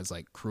judgy about is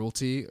like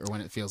cruelty, or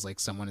when it feels like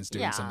someone is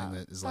doing something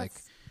that is like,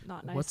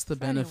 not nice. What's the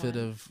benefit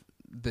of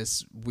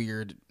this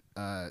weird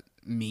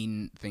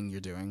mean thing you're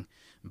doing.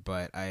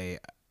 But I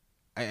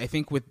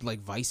think with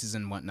like vices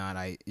and whatnot,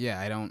 I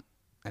don't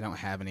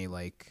have any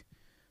like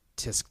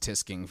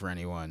tisking for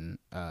anyone.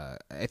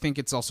 I think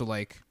it's also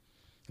like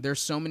there's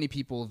so many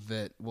people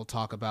that will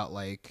talk about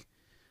like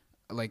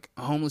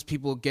homeless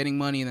people getting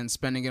money and then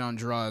spending it on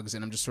drugs,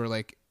 and I'm just sort of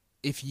like,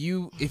 if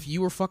you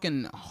were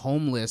fucking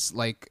homeless,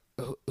 like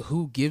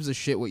who gives a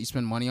shit what you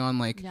spend money on?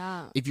 Like,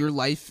 if your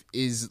life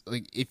is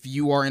like, if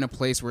you are in a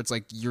place where it's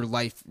like your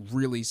life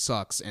really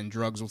sucks and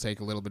drugs will take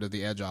a little bit of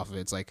the edge off of it,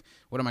 it's like,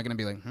 what am I going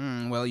to be like?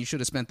 Well, you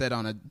should have spent that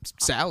on a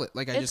salad.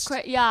 Like, I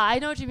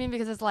know what you mean,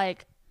 because it's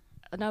like,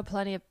 I know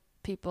plenty of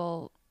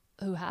people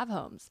who have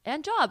homes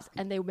and jobs,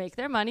 and they make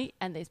their money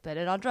and they spend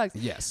it on drugs.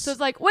 Yes. So it's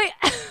like, wait,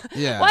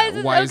 yeah, why is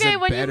it okay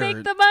when better? you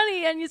make the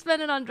money and you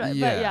spend it on drugs?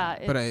 Yeah,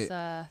 but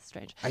it's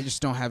strange. I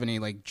just don't have any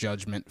like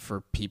judgment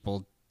for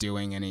people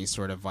doing any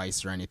sort of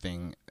vice or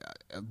anything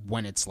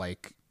when it's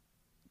like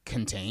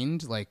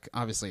contained. Like,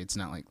 obviously it's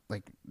not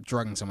like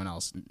drugging someone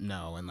else,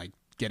 no, and like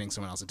getting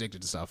someone else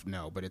addicted to stuff,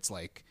 no, but it's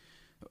like,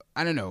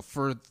 I don't know,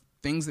 for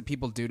things that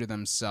people do to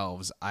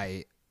themselves,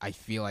 I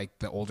feel like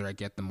the older I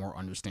get, the more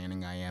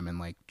understanding I am, and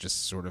like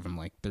just sort of I'm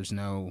like, there's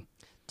no.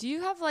 Do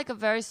you have like a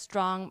very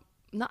strong,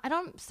 I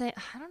don't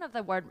know if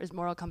that word is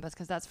moral compass,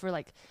 because that's for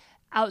like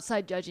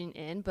outside judging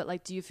in, but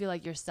like, do you feel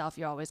like yourself,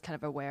 you're always kind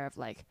of aware of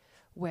like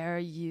where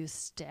you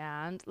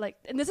stand? Like,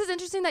 and this is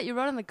interesting that you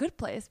wrote on The Good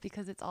Place,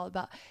 because it's all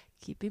about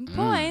keeping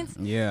points.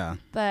 Yeah.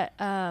 But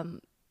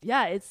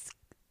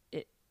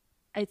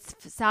it's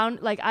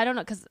sound like, I don't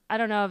know, because I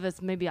don't know if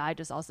it's, maybe I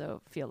just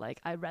also feel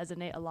like I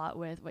resonate a lot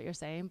with what you're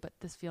saying, but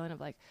this feeling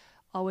of like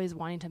always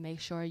wanting to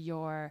make sure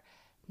you're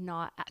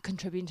not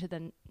contributing to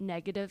the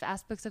negative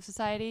aspects of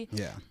society,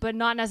 but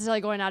not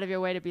necessarily going out of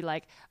your way to be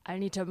like, I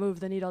need to move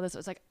the needle. This,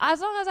 it's like,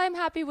 as long as I'm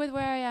happy with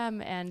where I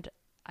am and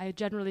I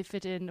generally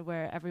fit in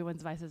where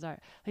everyone's vices are.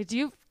 Like, do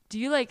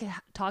you like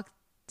talk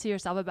to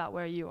yourself about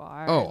where you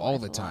are? Oh, all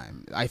the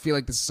time. I feel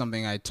like this is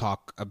something I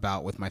talk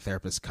about with my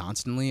therapist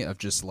constantly, of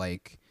just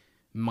like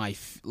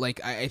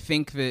I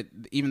think that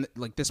even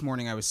like this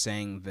morning I was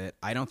saying that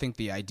I don't think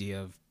the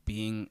idea of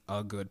being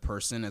a good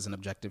person as an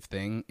objective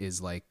thing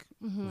is like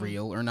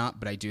real or not,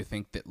 but I do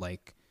think that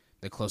like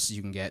the closest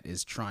you can get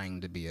is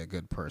trying to be a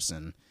good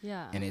person.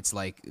 Yeah. And it's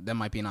like, that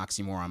might be an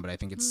oxymoron, but I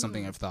think it's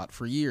something I've thought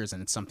for years,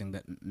 and it's something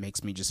that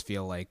makes me just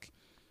feel like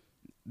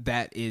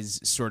that is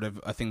sort of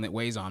a thing that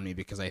weighs on me,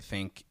 because I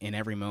think in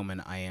every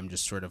moment I am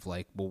just sort of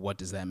like, well, what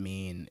does that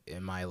mean?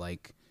 Am I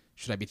like,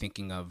 should I be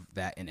thinking of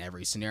that in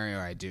every scenario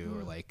I do?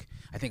 Or like,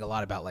 I think a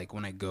lot about like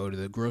when I go to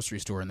the grocery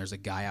store and there's a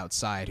guy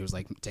outside who's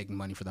like taking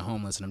money for the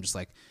homeless, and I'm just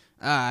like,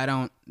 I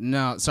don't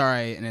know,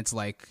 sorry. And it's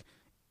like,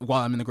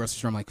 while I'm in the grocery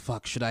store, I'm like,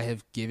 fuck, should I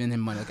have given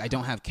him money? Like, I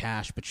don't have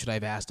cash, but should I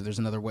have asked if there's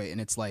another way?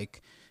 And it's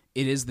like,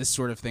 it is this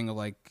sort of thing of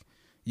like,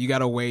 you got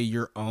to weigh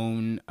your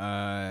own,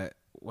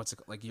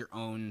 your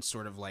own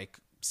sort of like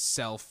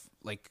self,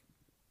 like,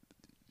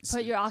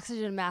 put your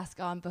oxygen mask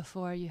on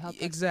before you help.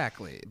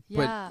 Exactly.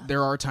 Yeah. But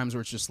there are times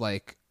where it's just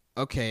like,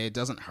 okay, it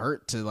doesn't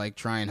hurt to like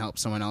try and help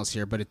someone else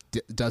here, but it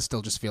does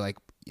still just feel like,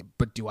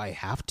 but do I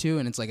have to?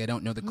 And it's like, I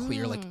don't know the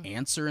clear like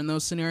answer in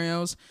those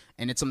scenarios.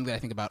 And it's something that I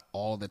think about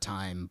all the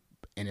time.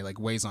 And it like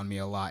weighs on me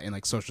a lot in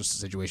like social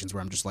situations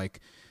where I'm just like,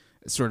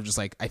 sort of just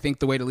like, I think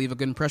the way to leave a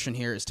good impression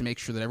here is to make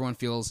sure that everyone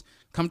feels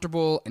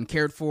comfortable and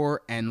cared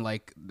for, and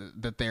like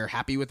that they're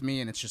happy with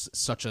me. And it's just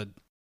such a.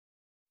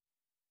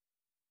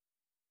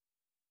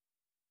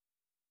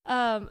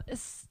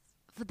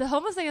 The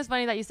homeless thing is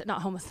funny that you said,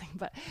 not homeless thing,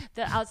 but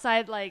the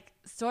outside like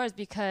stores,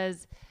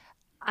 because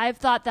I've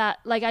thought that,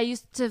 like, I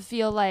used to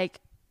feel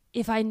like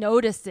if I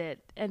noticed it,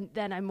 and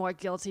then I'm more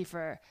guilty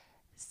for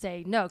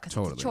saying no, because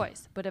it's a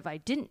choice. But if I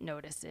didn't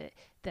notice it,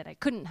 then I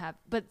couldn't have.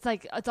 But it's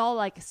like, it's all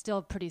like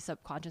still pretty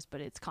subconscious,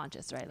 but it's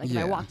conscious, right? Like if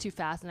I walk too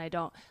fast and I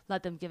don't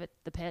let them give it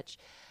the pitch.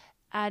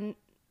 And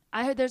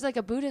I heard there's like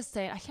a Buddhist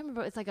saying, I can't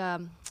remember, it's like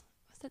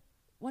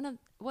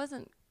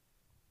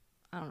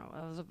I don't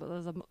know, it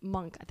was a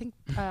monk, I think,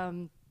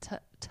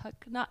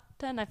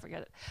 Thaknatan, I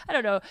forget it, I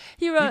don't know,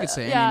 he wrote, you could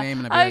say any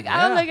name, and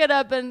I'll look it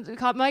up. And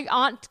my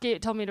aunt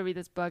told me to read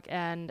this book,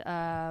 and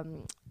I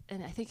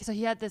think so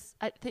he had this,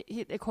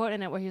 a quote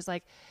in it where he was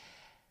like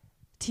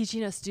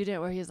teaching a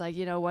student, where he's like,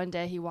 you know, one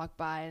day he walked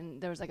by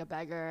and there was like a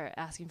beggar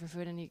asking for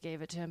food and he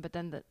gave it to him, but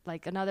then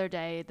like another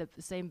day the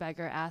same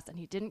beggar asked and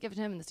he didn't give it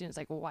to him, and the student's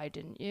like, well, why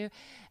didn't you?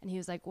 And he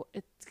was like, well,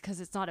 it's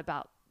because it's not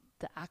about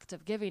the act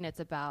of giving, it's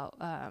about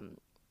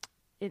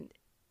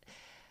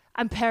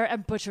I'm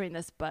butchering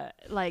this, but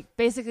like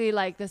basically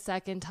like the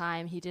second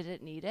time he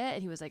didn't need it,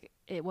 and he was like,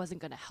 it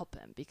wasn't going to help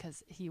him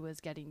because he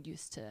was getting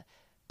used to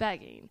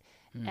begging,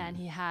 and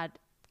he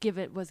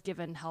was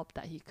given help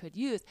that he could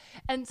use.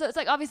 And so it's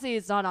like, obviously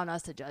it's not on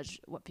us to judge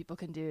what people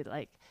can do,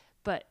 like,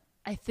 but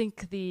I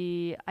think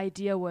the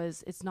idea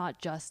was, it's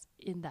not just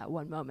in that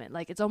one moment.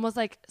 Like, it's almost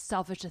like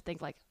selfish to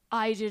think like,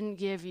 I didn't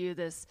give you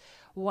this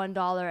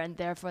 $1 and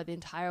therefore the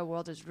entire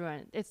world is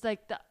ruined. It's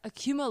like the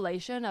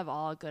accumulation of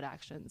all good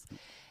actions.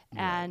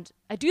 Right. And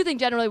I do think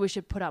generally we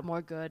should put out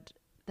more good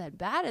than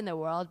bad in the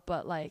world,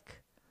 but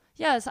like,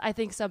 yes, I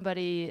think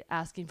somebody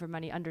asking for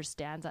money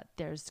understands that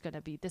there's going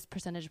to be this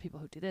percentage of people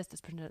who do this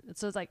percentage.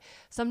 So it's like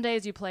some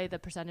days you play the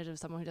percentage of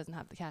someone who doesn't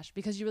have the cash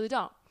because you really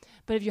don't.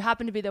 But if you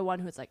happen to be the one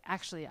who is like,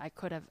 actually, I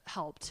could have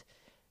helped,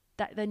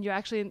 that then you're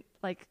actually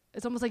like,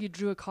 it's almost like you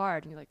drew a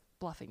card and you're like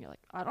bluffing. You're like,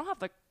 I don't have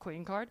the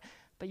queen card,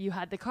 but you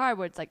had the card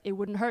where it's like, it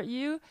wouldn't hurt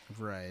you.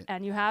 Right.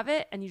 And you have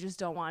it and you just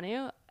don't want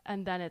to.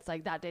 And then it's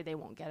like that day they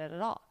won't get it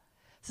at all.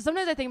 So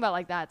sometimes I think about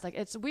like that. It's like,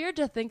 it's weird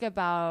to think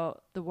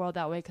about the world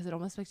that way because it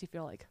almost makes you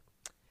feel like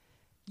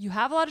you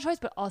have a lot of choice,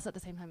 but also at the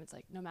same time, it's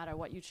like no matter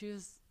what you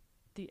choose,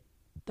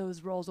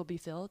 those roles will be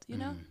filled, you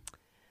know?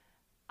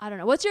 I don't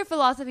know. What's your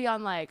philosophy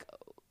on like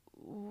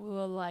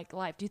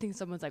life? Do you think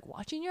someone's like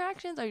watching your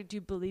actions, or do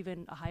you believe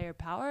in a higher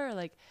power? Or,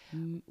 like,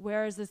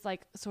 where is this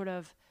like sort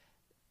of,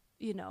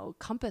 you know,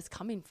 compass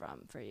coming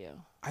from for you?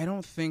 I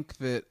don't think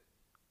that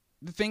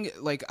the thing,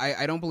 like,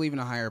 I don't believe in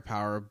a higher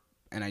power,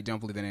 and I don't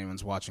believe that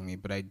anyone's watching me,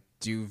 but I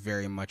do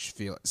very much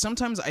feel,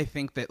 sometimes I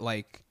think that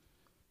like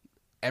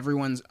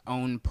everyone's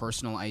own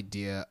personal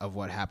idea of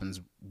what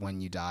happens when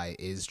you die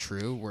is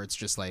true, where it's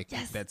just like,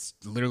 yes, that's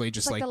literally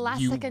just it's like the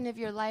last second of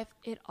your life,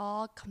 it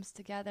all comes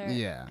together.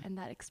 Yeah. And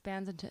that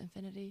expands into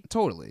infinity.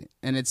 Totally.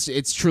 And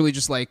it's truly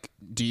just like,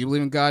 do you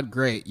believe in God?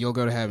 Great. You'll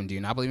go to heaven. Do you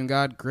not believe in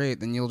God?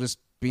 Great. Then you'll just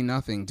be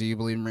nothing. Do you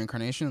believe in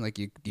reincarnation? Like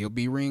you'll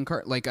be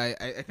reincarnated. Like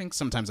I think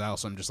sometimes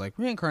I'm just like,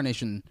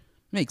 reincarnation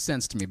makes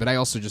sense to me, but I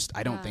also just,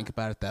 I don't think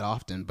about it that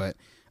often, but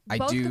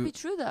Both could be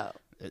true though.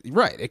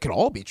 Right. It could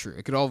all be true.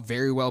 It could all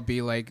very well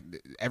be like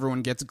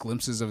everyone gets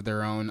glimpses of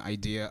their own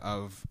idea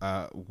of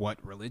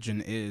what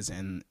religion is,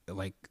 and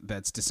like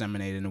that's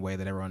disseminated in a way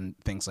that everyone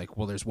thinks like,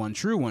 well, there's one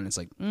true one. It's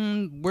like,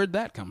 where'd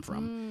that come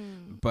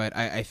from? But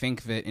I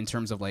think that in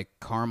terms of like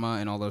karma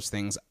and all those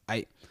things,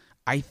 I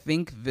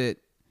think that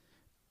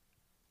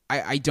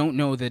I don't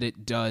know that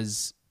it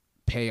does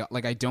pay.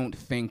 Like, I don't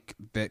think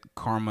that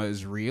karma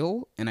is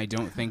real, and I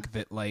don't think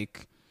that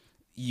like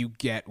you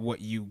get what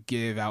you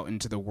give out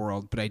into the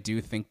world, but I do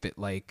think that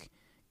like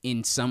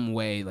in some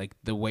way, like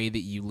the way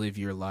that you live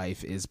your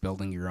life is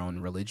building your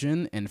own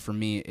religion. And for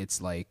me,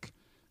 it's like,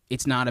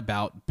 it's not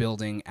about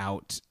building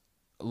out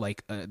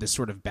like this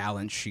sort of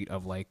balance sheet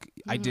of like,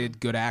 I did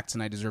good acts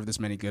and I deserve this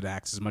many good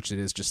acts, as much as it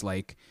is just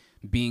like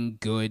being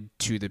good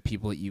to the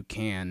people that you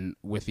can,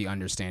 with the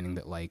understanding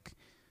that like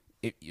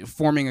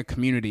forming a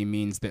community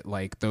means that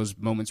like those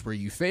moments where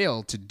you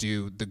fail to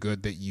do the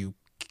good that you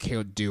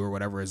could do or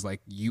whatever, is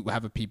like you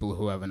have a people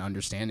who have an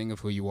understanding of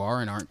who you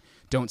are and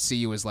don't see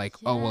you as like,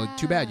 oh well,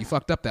 too bad you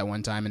fucked up that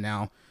one time and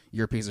now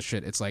you're a piece of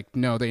shit. It's like,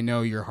 no, they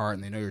know your heart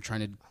and they know you're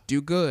trying to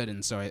do good.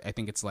 And so I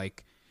think it's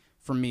like,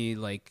 for me,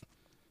 like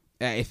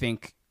I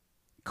think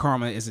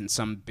karma isn't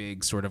some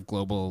big sort of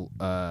global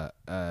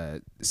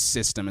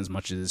system as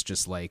much as it's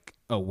just like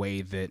a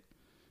way that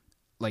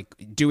like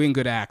doing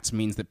good acts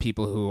means that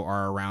people who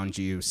are around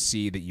you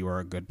see that you are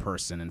a good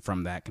person, and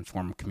from that can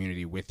form a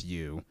community with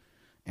you.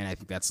 And I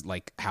think that's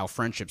like how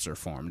friendships are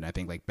formed. And I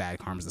think like bad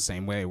karma is the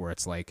same way, where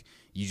it's like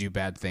you do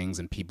bad things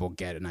and people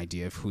get an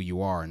idea of who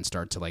you are and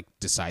start to like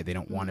decide they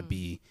don't want to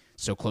be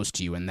so close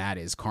to you. And that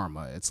is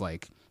karma. It's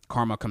like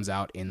karma comes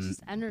out in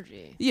just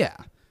energy. Yeah.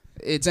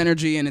 It's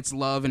energy and it's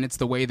love, and it's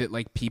the way that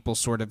like people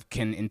sort of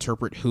can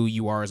interpret who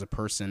you are as a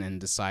person and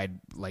decide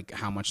like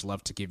how much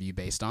love to give you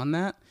based on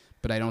that.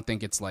 But I don't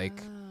think it's like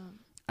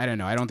I don't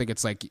know. I don't think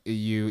it's like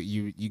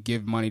you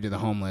give money to the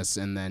homeless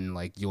and then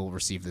like you'll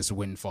receive this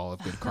windfall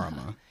of good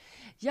karma.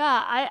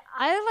 Yeah,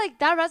 I like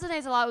that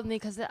resonates a lot with me,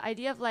 because the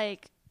idea of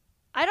like,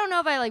 I don't know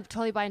if I like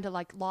totally buy into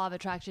like law of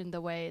attraction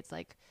the way it's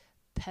like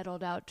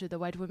peddled out to the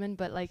white women,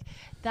 but like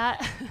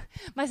that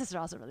my sister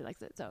also really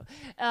likes it. So,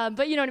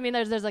 but you know what I mean?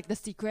 There's like the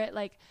secret,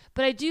 like,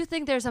 but I do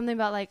think there's something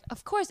about like,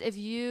 of course, if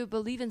you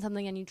believe in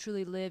something and you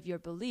truly live your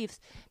beliefs,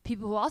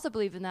 people who also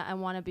believe in that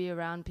and want to be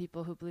around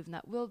people who believe in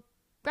that will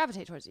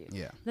gravitate towards you.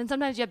 Yeah. Then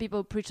sometimes you have people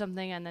who preach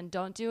something and then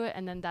don't do it,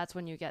 and then that's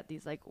when you get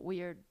these like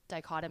weird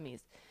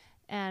dichotomies.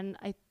 And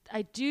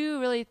I do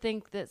really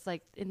think that's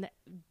like in the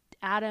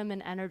atom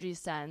and energy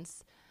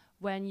sense,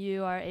 when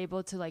you are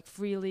able to like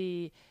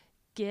freely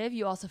give,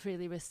 you also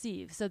freely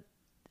receive. So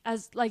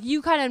as like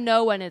you kind of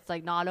know when it's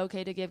like not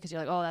okay to give, because you're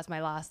like, oh, that's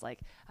my last,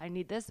 like I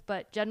need this.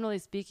 But generally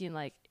speaking,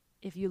 like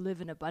if you live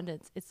in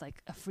abundance, it's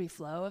like a free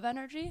flow of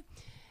energy.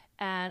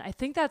 And I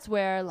think that's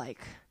where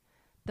like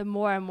the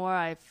more and more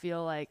I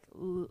feel like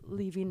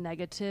leaving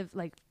negative,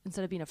 like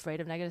instead of being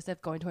afraid of negative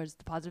stuff, going towards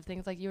the positive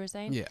things like you were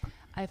saying. Yeah.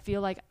 I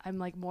feel like I'm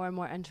like more and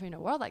more entering a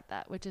world like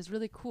that, which is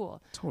really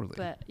cool. Totally.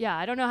 But yeah,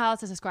 I don't know how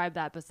else to describe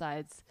that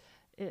besides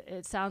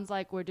it sounds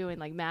like we're doing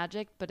like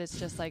magic, but it's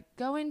just like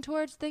going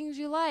towards things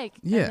you like.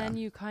 Yeah. And then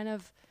you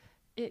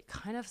it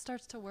kind of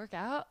starts to work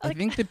out. I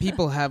think that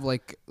people have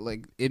like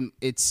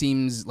it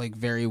seems like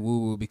very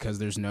woo-woo because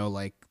there's no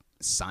like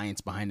science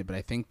behind it, but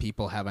I think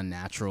people have a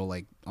natural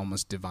like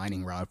almost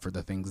divining rod for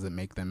the things that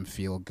make them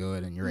feel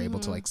good, and you're able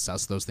to like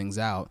suss those things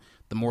out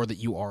the more that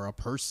you are a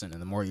person, and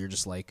the more you're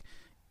just like,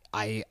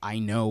 I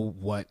know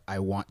what I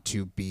want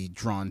to be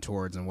drawn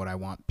towards and what I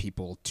want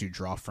people to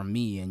draw from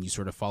me, and you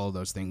sort of follow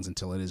those things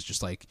until it is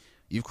just like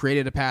you've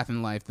created a path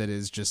in life that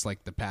is just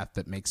like the path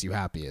that makes you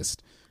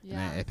happiest. Yeah.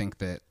 And I think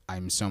that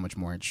I'm so much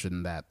more interested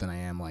in that than I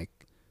am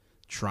like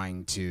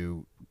trying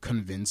to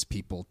convince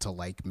people to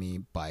like me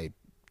by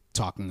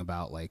talking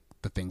about like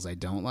the things I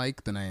don't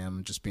like than I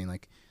am just being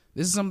like,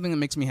 this is something that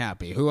makes me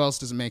happy. Who else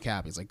does it make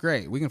happy? It's like,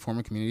 great, we can form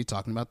a community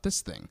talking about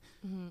this thing.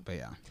 But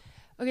yeah.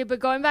 Okay, but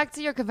going back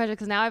to your confession,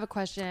 because now I have a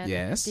question.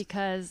 Yes.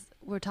 Because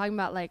we're talking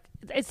about like,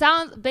 it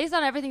sounds, based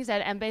on everything you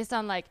said and based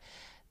on like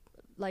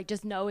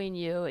just knowing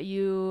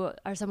you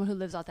are someone who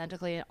lives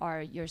authentically and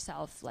are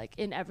yourself like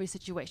in every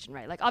situation,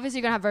 right? Like obviously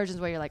you're gonna have versions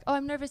where you're like, oh,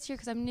 I'm nervous here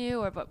because I'm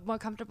new or but more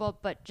comfortable,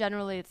 but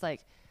generally it's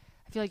like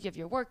I feel like you have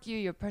your work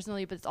your personal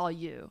you, but it's all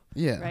you.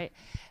 Yeah. Right.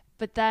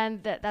 But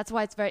then that's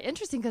why it's very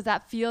interesting because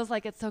that feels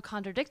like it's so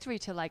contradictory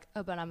to like,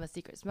 oh, but I'm a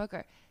secret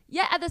smoker.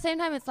 Yeah, at the same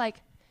time it's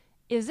like,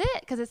 is it?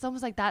 Because it's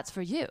almost like that's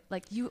for you.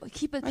 Like you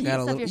keep a piece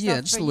of yourself. Yeah,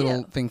 just a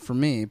little thing for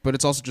me. But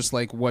it's also just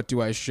like, what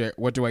do I share?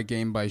 What do I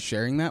gain by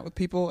sharing that with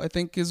people? I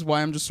think is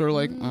why I'm just sort of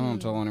like, I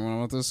don't tell anyone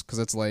about this. Because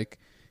it's like,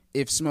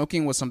 if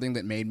smoking was something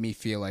that made me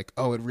feel like,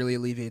 oh, it really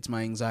alleviates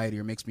my anxiety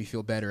or makes me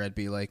feel better, I'd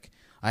be like,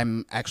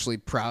 I'm actually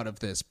proud of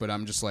this. But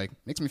I'm just like,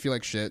 makes me feel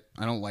like shit.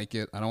 I don't like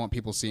it. I don't want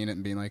people seeing it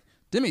and being like,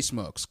 Demi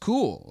smokes.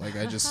 Cool. Like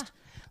I just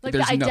like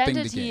the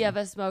identity of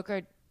a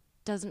smoker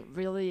doesn't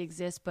really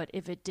exist. But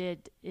if it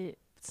did,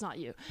 it's not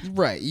you.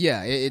 Right,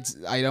 yeah.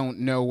 I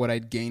don't know what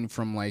I'd gain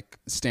from like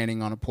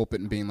standing on a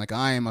pulpit and being like,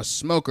 I am a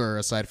smoker,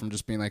 aside from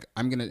just being like,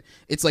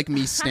 it's like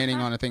me standing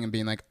on a thing and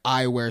being like,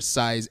 I wear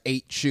size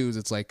 8 shoes.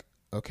 It's like,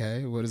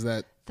 okay, what is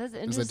that? That's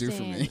interesting. What does that do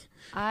for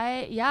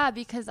me?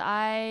 Because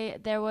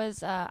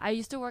I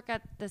used to work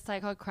at this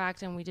site called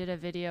Cracked and we did a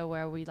video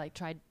where we like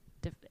tried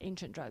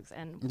ancient drugs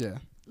and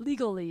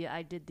legally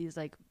I did these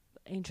like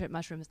ancient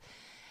mushrooms.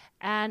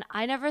 And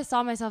I never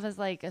saw myself as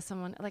like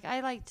someone like I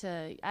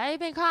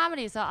make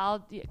comedy, so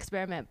I'll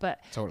experiment. But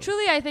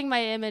truly, I think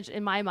my image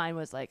in my mind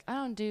was like, I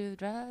don't do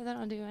drugs, I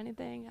don't do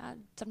anything. I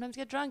sometimes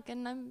get drunk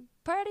and I'm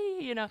party,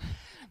 you know.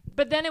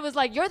 But then it was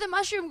like, you're the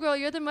mushroom girl,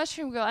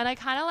 and I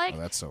kind of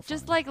like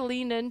just like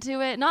leaned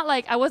into it. Not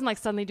like I wasn't like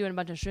suddenly doing a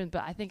bunch of shrooms,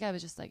 but I think I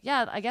was just like,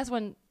 yeah, I guess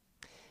when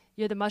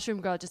you're the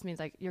mushroom girl, it just means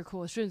like you're cool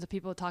with shrooms, so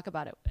people talk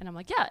about it. And I'm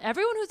like, yeah,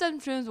 everyone who's done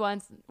shrooms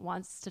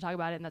wants to talk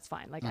about it, and that's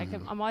fine. Like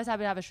I'm always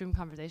happy to have a shroom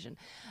conversation.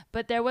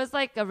 But there was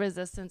like a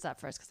resistance at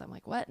first because I'm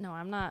like, what? No,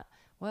 I'm not.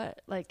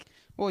 What? Like,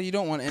 well, you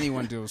don't want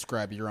anyone to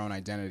ascribe your own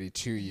identity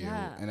to you.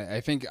 Yeah. And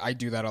I think I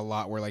do that a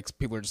lot where like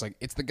people are just like,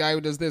 it's the guy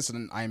who does this.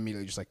 And I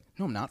immediately just like,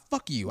 no, I'm not.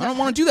 Fuck you. I don't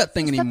want to do that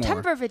thing anymore.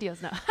 September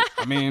videos now.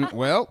 I mean,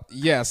 well,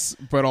 yes.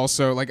 But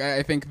also like,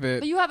 I think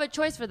that. But you have a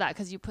choice for that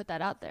because you put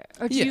that out there.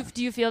 Or do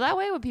you feel that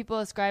way when people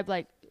ascribe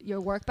like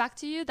your work back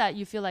to you, that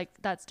you feel like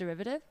that's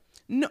derivative?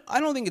 No, I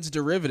don't think it's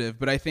derivative,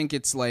 but I think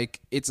it's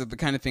like, it's the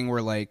kind of thing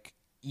where like,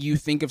 you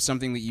think of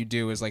something that you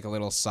do as like a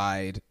little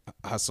side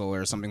hustle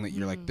or something that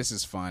you're like, this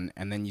is fun.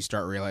 And then you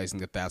start realizing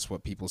that that's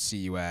what people see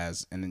you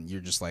as. And then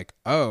you're just like,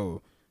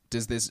 oh,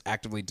 does this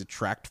actively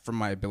detract from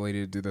my ability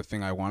to do the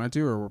thing I want to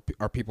do? Or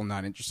are people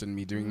not interested in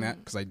me doing that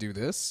because I do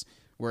this?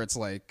 Where it's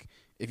like,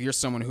 if you're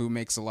someone who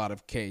makes a lot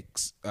of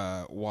cakes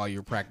while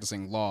you're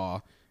practicing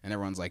law and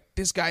everyone's like,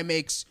 this guy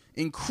makes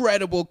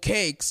incredible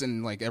cakes.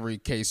 And like every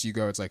case you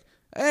go, it's like,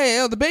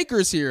 hey, the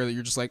baker's here.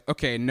 You're just like,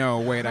 okay, no,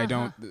 wait, I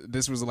don't.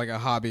 This was like a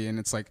hobby, and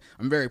it's like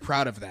I'm very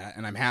proud of that,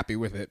 and I'm happy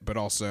with it. But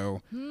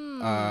also,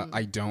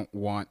 I don't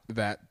want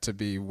that to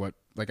be what.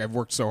 Like I've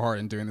worked so hard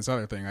in doing this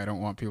other thing. I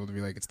don't want people to be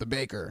like, it's the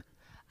baker.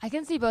 I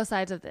can see both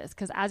sides of this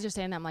because as you're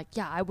saying that, I'm like,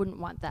 yeah, I wouldn't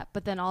want that.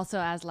 But then also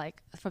as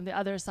like from the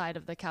other side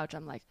of the couch,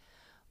 I'm like,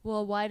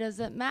 well, why does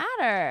it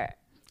matter?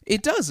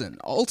 It doesn't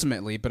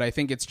ultimately, but I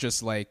think it's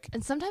just like,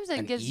 and sometimes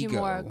it gives you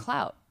more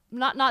clout.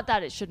 Not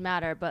that it should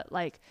matter, but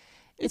like.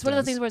 It's one of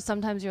those things where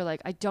sometimes you're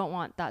like, I don't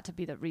want that to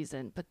be the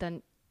reason, but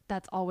then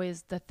that's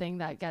always the thing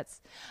that gets,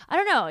 I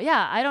don't know.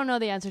 Yeah, I don't know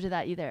the answer to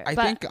that either. I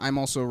think I'm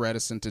also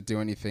reticent to do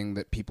anything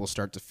that people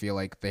start to feel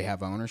like they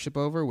have ownership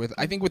over.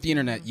 I think with the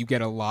internet, you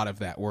get a lot of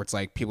that where it's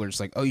like, people are just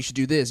like, oh, you should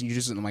do this.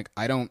 And I'm like,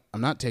 I'm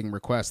not taking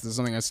requests. This is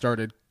something I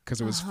started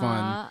because it was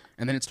fun.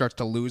 And then it starts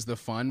to lose the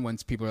fun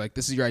once people are like,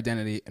 this is your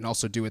identity and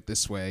also do it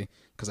this way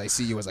because I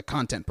see you as a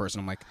content person.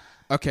 I'm like,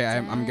 okay,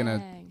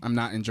 I'm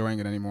not enjoying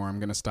it anymore. I'm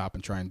going to stop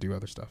and try and do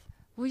other stuff.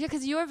 Well, yeah,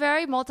 because you are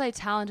very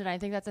multi-talented. I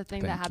think that's a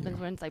thing that happens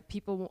when it's like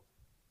people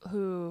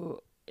who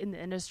in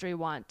the industry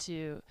want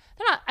to,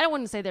 I don't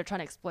want to say they're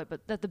trying to exploit,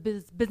 but that the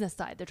business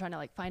side, they're trying to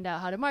like find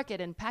out how to market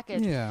and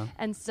package. Yeah.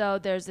 And so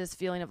there's this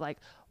feeling of like,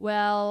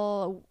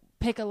 well,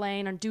 pick a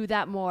lane and do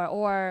that more,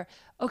 or,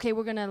 okay,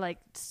 we're going to like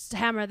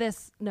hammer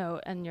this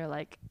note. And you're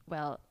like,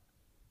 well,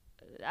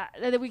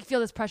 we feel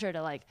this pressure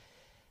to like,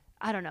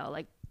 I don't know,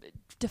 like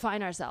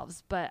define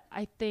ourselves. But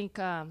I think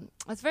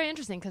it's very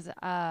interesting because,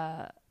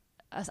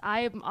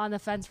 I'm on the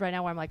fence right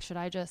now where I'm like, should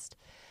I just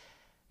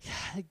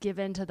give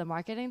in to the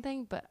marketing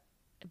thing? But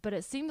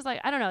it seems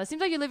like, I don't know, it seems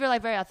like you live your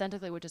life very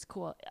authentically, which is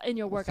cool in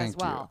your work as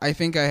well. I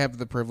think I have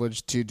the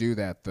privilege to do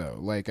that though.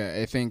 Like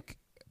I think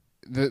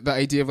the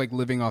idea of like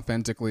living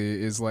authentically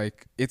is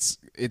like, it's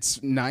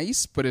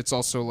nice, but it's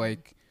also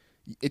like,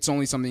 it's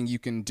only something you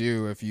can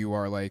do if you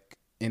are like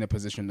in a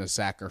position to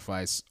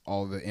sacrifice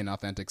all the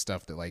inauthentic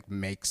stuff that like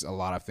makes a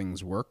lot of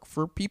things work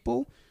for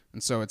people.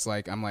 And so it's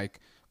like, I'm like,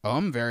 oh,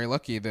 I'm very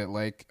lucky that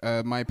like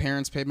my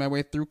parents paid my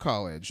way through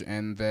college,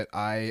 and that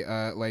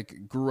I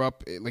like grew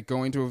up like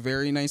going to a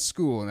very nice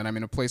school, and then I'm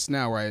in a place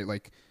now where I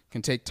like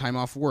can take time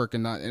off work,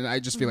 and I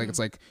just feel like it's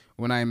like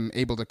when I'm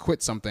able to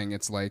quit something,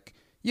 it's like,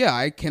 yeah,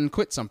 I can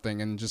quit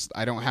something, and just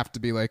I don't have to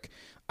be like,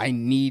 I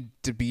need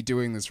to be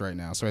doing this right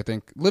now. So I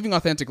think living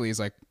authentically is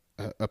like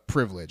a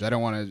privilege. I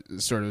don't want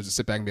to sort of just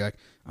sit back and be like,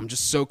 I'm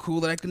just so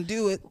cool that I can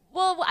do it.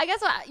 Well, I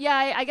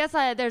guess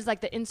there's like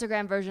the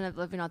Instagram version of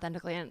living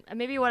authentically, and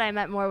maybe what I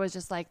meant more was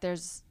just like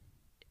there's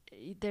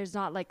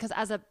not like, because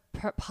as a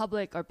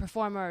public or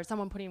performer or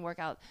someone putting work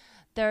out,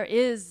 there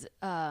is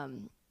a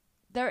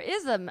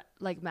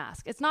like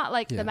mask. It's not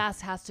like the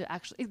mask has to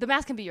actually, the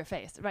mask can be your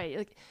face,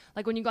 right?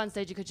 Like when you go on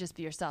stage, you could just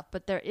be yourself,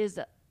 but there is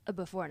a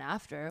before and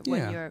after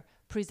when you're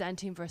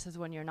presenting versus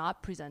when you're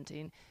not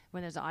presenting,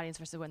 when there's an audience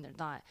versus when there's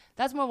not.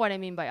 That's more what I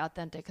mean by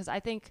authentic, because I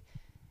think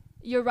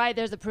you're right,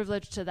 there's a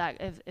privilege to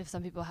that if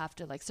some people have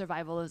to like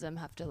survivalism,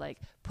 have to like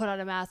put on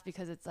a mask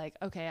because it's like,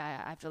 okay,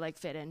 I have to like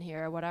fit in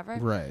here or whatever.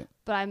 Right.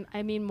 But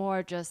I mean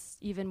more just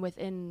even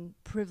within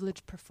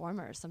privileged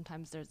performers,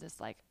 sometimes there's this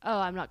like, oh,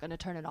 I'm not going to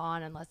turn it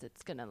on unless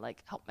it's going to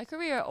like help my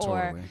career,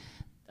 or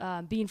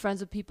being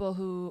friends with people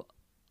who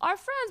are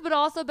friends but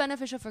also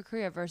beneficial for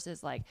career,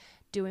 versus like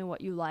doing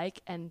what you like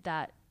and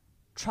that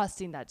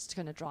trusting that's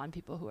going to draw in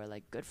people who are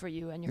like good for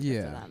you and you're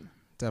good for them.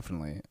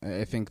 Definitely.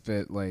 I think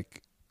that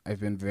like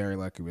I've been very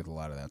lucky with a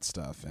lot of that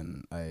stuff,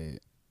 and I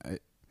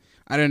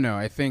don't know.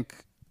 I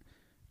think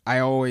I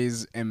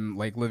always am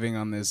like living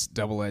on this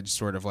double-edged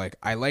sort of like,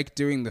 I like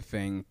doing the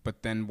thing,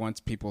 but then once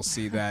people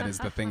see that as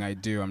the thing I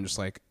do, I'm just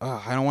like,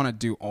 oh, I don't want to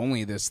do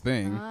only this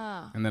thing.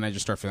 And then I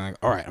just start feeling like,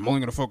 all right, I'm only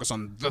going to focus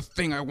on the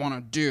thing I want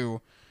to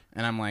do.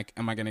 And I'm like,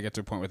 am I going to get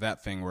to a point with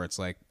that thing where it's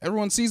like,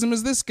 everyone sees him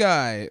as this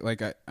guy?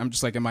 Like, I'm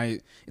just like,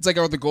 it's like,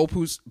 are the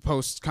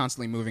goalposts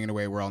constantly moving in a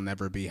way where I'll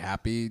never be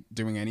happy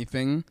doing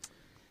anything?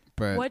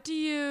 But what do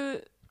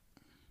you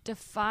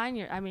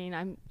define I mean,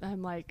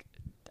 I'm like,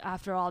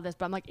 after all this,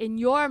 but I'm like, in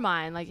your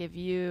mind, like if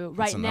you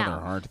right now,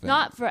 hard thing.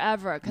 Not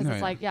forever, because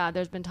it's like,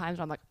 there's been times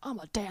where I'm like, I'm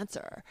a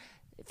dancer.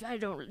 If I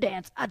don't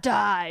dance, I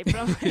die. But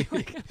I'm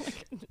like,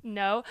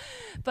 no.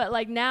 But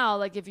like now,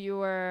 like if you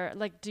were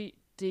like, do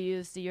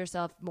you see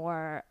yourself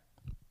more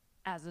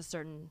as a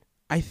certain?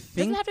 I think it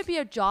doesn't have to be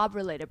a job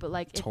related, but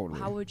like, totally.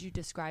 How would you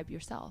describe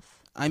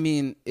yourself? I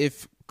mean,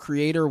 if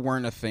creator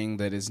weren't a thing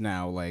that is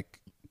now like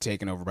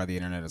taken over by the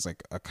internet as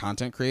like a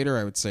content creator,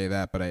 I would say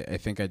that. But I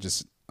think I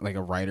just like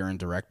a writer and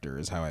director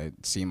is how I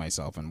see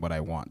myself and what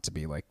I want to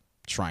be like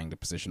trying to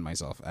position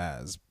myself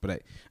as.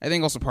 But I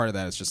think also part of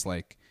that is just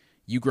like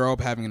you grow up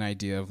having an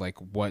idea of like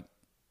what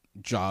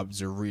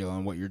jobs are real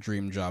and what your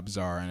dream jobs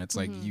are, and it's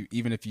like you,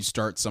 even if you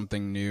start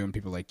something new and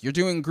people are like, you're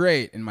doing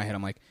great, in my head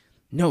I'm like,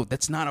 no,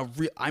 that's not a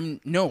real, I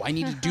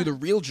need to do the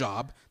real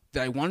job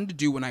that I wanted to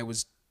do when I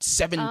was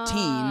 17.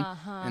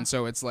 And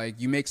so it's like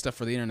you make stuff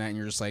for the internet and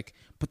you're just like,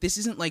 but this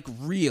isn't like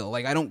real,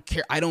 like I don't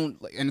care, I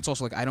don't like, and it's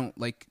also like I don't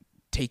like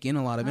take in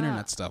a lot of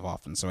internet stuff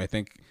often, so I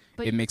think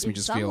it makes me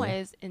just feel. In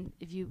some ways,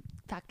 if you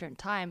factor in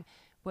time,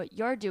 what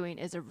you're doing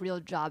is a real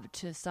job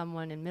to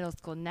someone in middle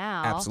school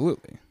now.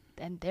 Absolutely.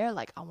 And they're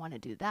like, I want to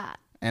do that.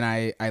 And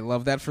I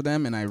love that for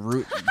them, and I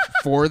root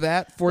for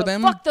that for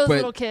them. Fuck those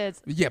little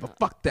kids. Yeah, but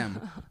fuck them.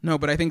 No,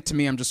 but I think to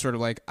me, I'm just sort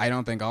of like, I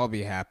don't think I'll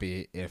be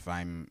happy if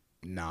I'm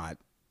not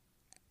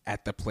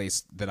at the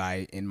place that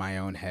I, in my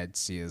own head,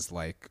 see as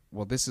like,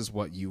 well, this is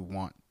what you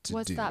want to do.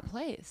 What's that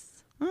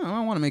place?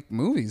 I want to make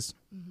movies,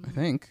 I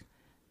think.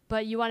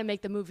 But you want to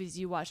make the movies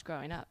you watched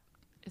growing up.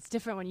 It's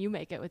different when you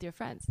make it with your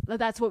friends.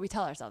 That's what we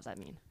tell ourselves, I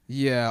mean.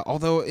 Yeah,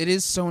 although it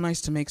is so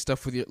nice to make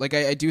stuff with your... Like,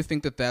 I do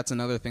think that that's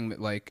another thing that,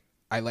 like,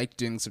 I liked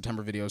doing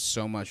September videos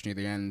so much near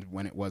the end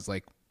when it was,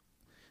 like,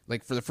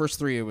 for the first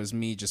 3, it was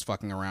me just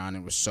fucking around.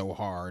 It was so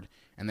hard.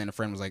 And then a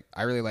friend was like,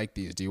 I really like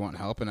these. Do you want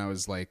help? And I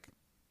was like,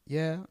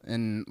 yeah.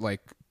 And, like,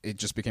 it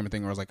just became a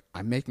thing where I was like,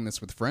 I'm making this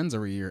with friends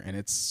every year, and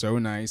it's so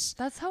nice.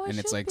 That's how it should be. And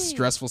it's, like,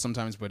 stressful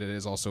sometimes, but it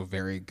is also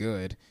very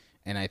good.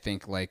 And I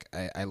think, like,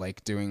 I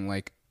like doing,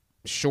 like,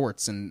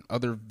 shorts and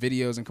other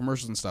videos and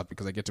commercials and stuff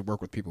because I get to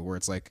work with people where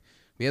it's like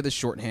we have this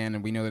shorthand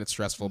and we know that it's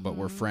stressful, but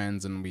we're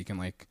friends and we can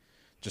like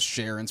just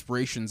share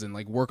inspirations and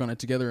like work on it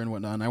together and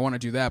whatnot. And I want to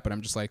do that, but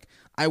I'm just like,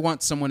 I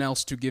want someone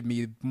else to give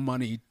me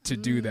money to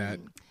do that.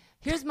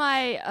 Here's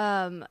my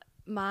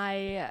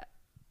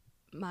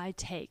my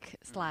take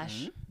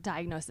 /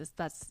 diagnosis.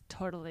 That's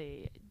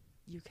totally,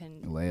 you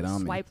can lay it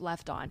on swipe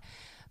left on,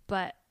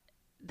 but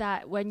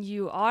that when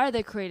you are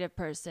the creative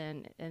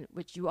person, and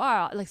which you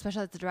are, like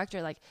especially as the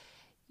director, like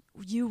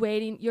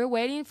you're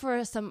waiting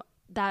for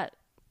that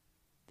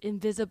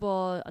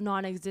invisible,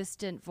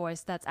 non-existent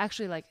voice that's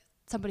actually like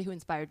somebody who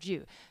inspired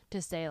you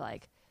to say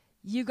like,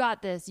 you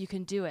got this, you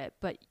can do it,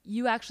 but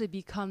you actually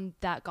become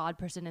that God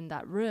person in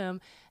that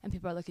room and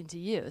people are looking to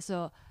you.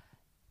 So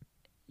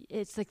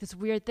it's like this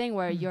weird thing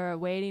where you're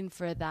waiting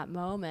for that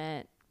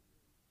moment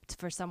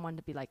for someone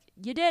to be like,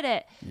 you did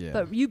it,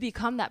 but you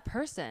become that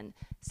person.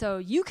 So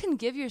you can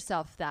give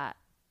yourself that.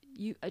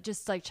 You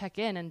just like check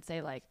in and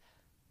say like,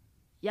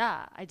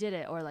 yeah, I did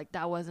it, or like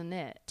that wasn't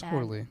it.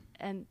 Totally.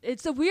 And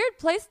it's a weird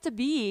place to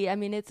be. I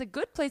mean, it's a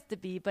good place to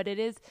be, but it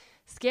is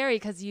scary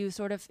because you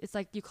sort of, it's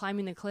like you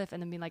climbing the cliff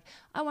and then being like,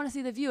 I want to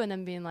see the view, and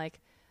then being like,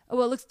 oh,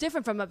 well, it looks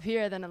different from up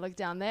here than it looked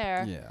down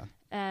there. Yeah.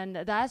 And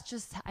that's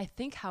just, I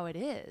think, how it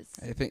is.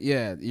 I think,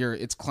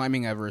 it's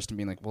climbing Everest and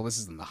being like, well, this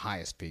isn't the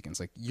highest peak. And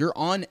it's like, you're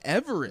on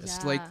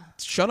Everest. Yeah. Like,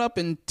 shut up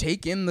and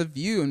take in the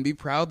view and be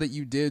proud that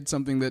you did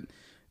something that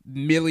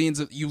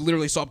you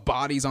literally saw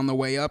bodies on the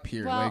way up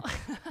here. Well,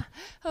 like,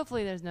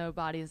 hopefully there's no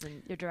bodies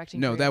in your directing.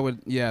 No,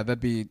 career.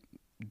 that'd be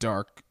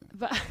dark.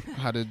 But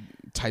how did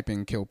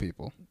typing kill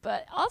people?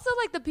 But also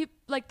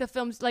like the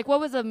films, like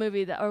what was a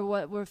movie or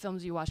what were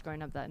films you watched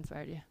growing up that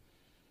inspired you?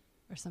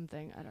 Or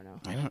something, I don't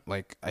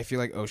know. I feel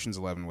like Ocean's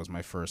 11 was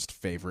my first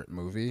favorite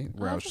movie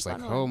where I was just like,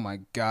 one. oh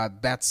my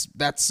God, that's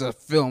a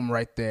film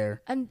right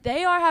there. And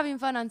they are having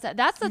fun on set.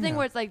 That's the thing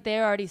where it's like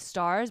they're already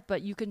stars,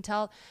 but you can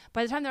tell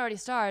by the time they're already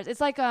stars, it's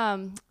like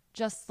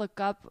Just Look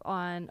Up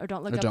on, or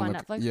Don't Look Up on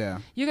Netflix. Yeah.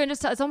 You can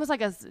just tell, it's almost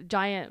like a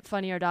giant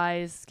Funny or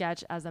Die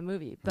sketch as a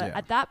movie. But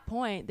at that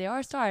point, they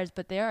are stars,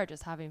 but they are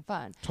just having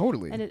fun.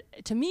 Totally. And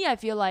to me, I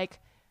feel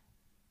like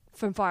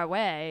from far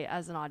away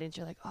as an audience,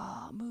 you're like,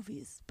 oh,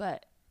 movies.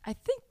 But I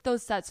think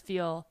those sets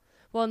feel,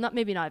 well,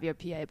 maybe not if you're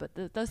a PA,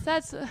 but those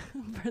sets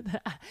for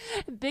the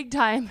big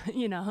time,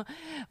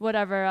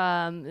 whatever,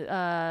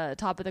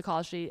 top of the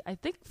call sheet, I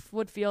think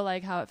would feel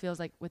like how it feels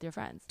like with your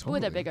friends,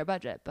 with a bigger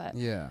budget. But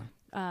yeah.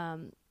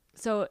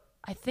 So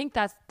I think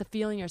that's the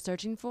feeling you're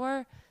searching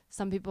for.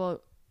 Some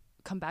people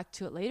come back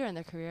to it later in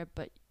their career,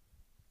 but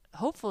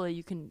hopefully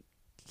you can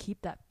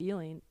keep that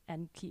feeling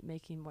and keep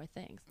making more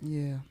things.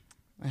 Yeah,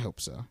 I hope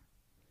so.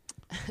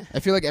 I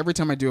feel like every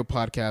time I do a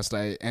podcast,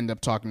 I end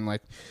up talking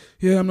like,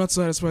 yeah, I'm not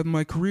satisfied with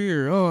my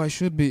career. Oh, I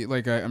should be.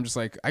 Like, I'm just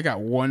like, I got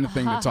one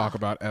thing to talk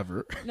about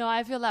ever. No,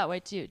 I feel that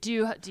way too. Do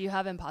you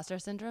have imposter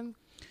syndrome?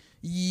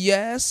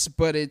 Yes,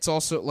 but it's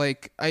also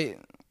like,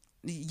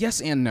 yes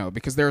and no,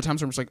 because there are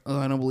times where I'm just like, oh,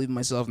 I don't believe in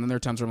myself. And then there are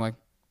times where I'm like,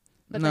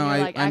 but no, then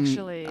you're like,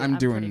 actually, I'm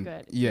doing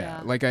pretty good.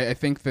 Yeah. Like, I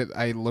think that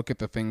I look at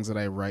the things that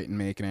I write and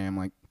make and I am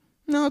like,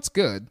 no, it's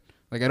good.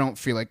 Like, I don't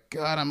feel like,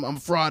 God, I'm a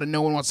fraud and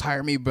no one wants to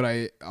hire me. But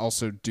I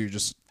also do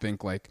just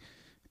think, like,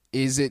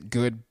 is it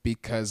good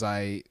because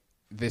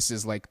this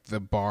is, like, the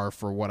bar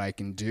for what I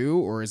can do?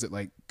 Or is it,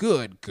 like,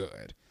 good?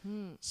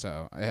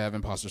 So I have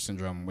imposter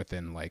syndrome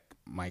within, like,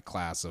 my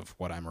class of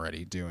what I'm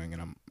already doing.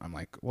 And I'm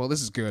like, well,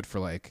 this is good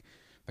for, like,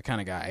 the kind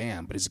of guy I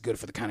am. But is it good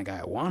for the kind of guy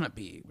I want to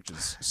be? Which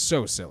is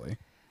so silly.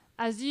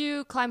 As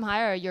you climb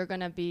higher, you're going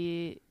to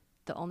be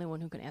the only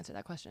one who can answer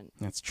that question.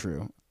 That's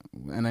true.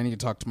 And I need to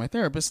talk to my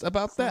therapist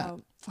about that.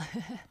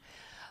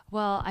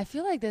 Well, I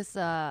feel like this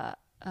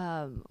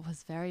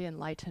was very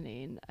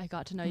enlightening. I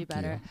got to know you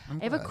better.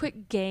 I have a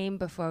quick game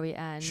before we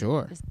end.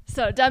 Sure.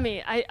 So,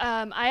 Demi, I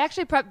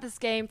actually prepped this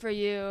game for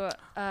you,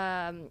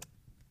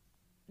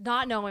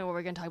 not knowing what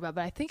we're going to talk about,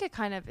 but I think it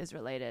kind of is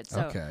related.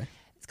 So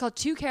it's called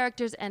Two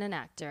Characters and an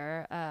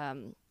Actor.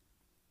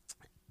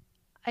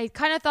 I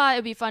kind of thought it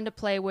would be fun to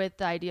play with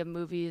the idea of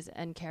movies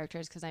and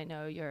characters because I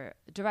know you're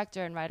a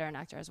director and writer and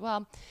actor as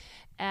well.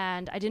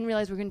 And I didn't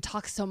realize we were going to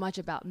talk so much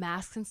about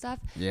masks and stuff.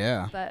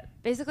 Yeah. But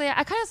basically,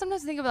 I kind of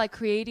sometimes think of like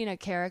creating a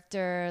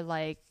character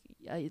like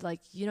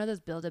those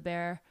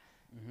Build-A-Bear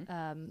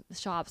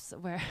shops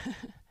where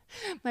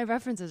my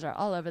references are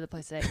all over the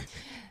place today.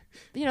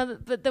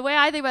 But the way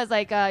I think about it is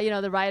like,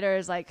 the writer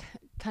is like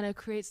kind of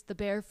creates the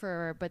bear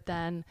fur, but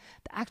then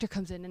the actor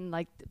comes in and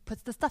like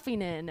puts the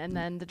stuffing in, and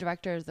then the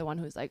director is the one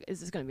who's like,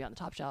 is this going to be on the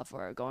top shelf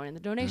or going in the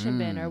donation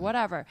bin or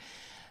whatever?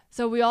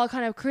 So we all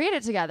kind of create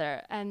it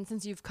together. And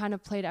since you've kind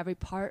of played every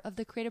part of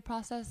the creative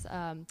process,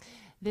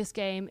 this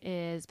game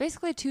is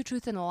basically Two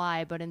Truths and a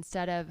Lie, but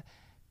instead of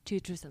Two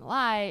Truths and a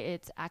Lie,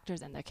 it's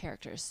actors and their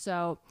characters.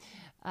 So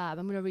I'm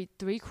going to read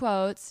 3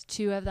 quotes.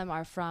 2 of them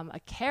are from a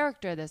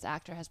character this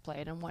actor has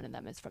played, and 1 of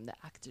them is from the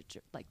actor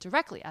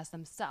directly as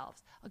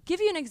themselves. I'll give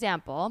you an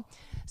example.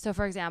 So,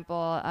 for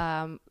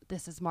example,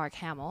 this is Mark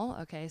Hamill.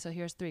 Okay, so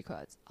here's 3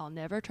 quotes. I'll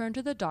never turn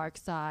to the dark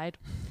side.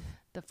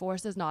 The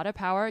force is not a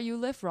power you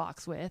lift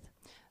rocks with.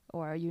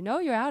 Or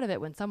you're out of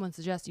it when someone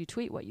suggests you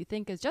tweet what you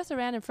think is just a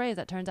random phrase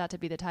that turns out to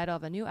be the title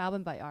of a new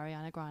album by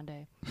Ariana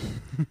Grande.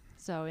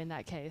 So in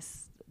that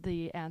case,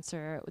 the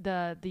answer,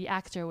 the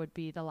actor would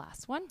be the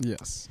last one.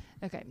 Yes.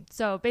 Okay.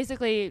 So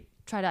basically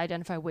try to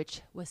identify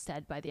which was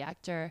said by the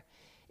actor.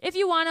 If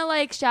you want to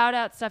like shout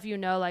out stuff,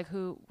 like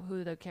who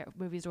the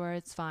movies were,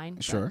 it's fine.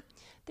 Sure.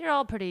 They're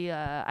all pretty,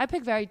 I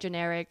pick very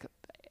generic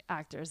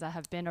actors that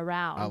have been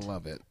around. I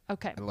love it.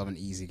 Okay. I love an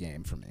easy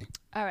game for me.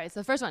 All right. So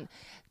the first one,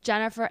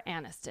 Jennifer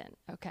Aniston.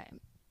 Okay.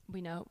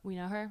 We know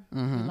her.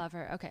 Mm-hmm. We love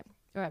her. Okay.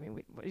 Or I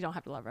mean, we don't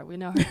have to love her. We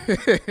know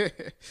her.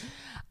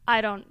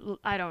 I don't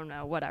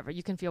know. Whatever.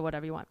 You can feel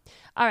whatever you want.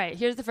 All right.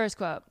 Here's the first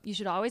quote. You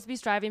should always be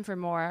striving for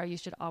more. You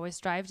should always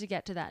strive to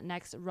get to that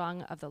next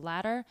rung of the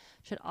ladder.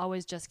 Should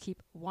always just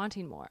keep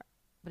wanting more.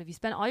 But if you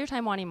spend all your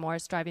time wanting more,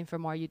 striving for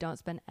more, you don't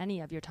spend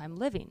any of your time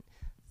living.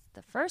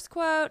 The first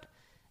quote.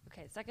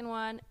 Okay, second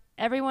one.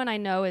 Everyone I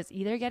know is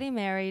either getting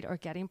married or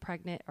getting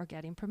pregnant or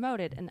getting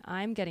promoted, and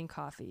I'm getting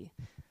coffee.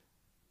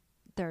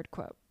 Third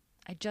quote.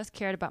 I just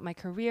cared about my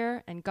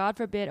career, and God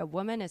forbid a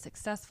woman is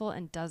successful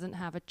and doesn't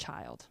have a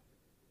child.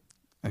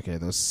 Okay,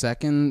 those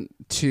second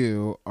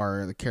two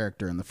are the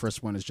character, and the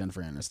first one is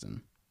Jennifer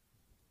Aniston.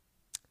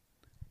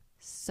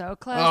 So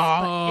close,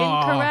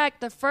 but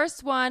incorrect. The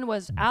first one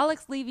was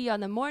Alex Levy on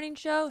the morning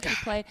show. She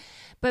played,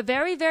 but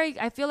very, very,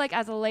 I feel like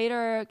as a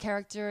later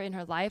character in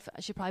her life,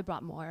 she probably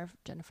brought more of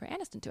Jennifer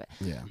Aniston to it.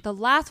 Yeah. The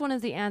last one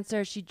is the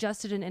answer. She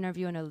just did an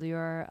interview in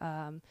Allure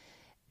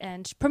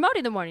and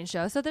promoting the morning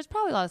show. So there's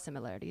probably a lot of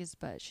similarities,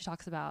 but she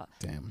talks about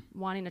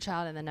wanting a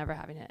child and then never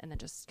having it and then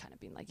just kind of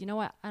being like, you know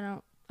what?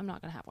 I'm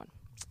not going to have one.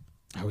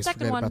 I always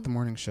forget about the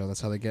morning show.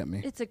 That's how they get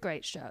me. It's a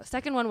great show.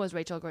 Second one was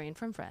Rachel Green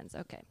from Friends.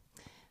 Okay.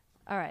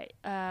 All right.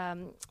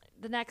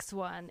 The next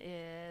one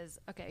is,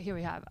 okay, here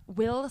we have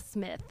Will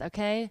Smith,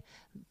 okay?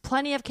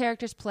 Plenty of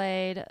characters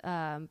played,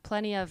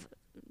 plenty of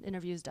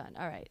interviews done.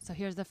 All right, so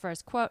here's the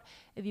first quote.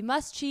 If you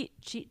must cheat,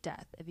 cheat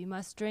death. If you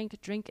must drink,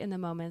 drink in the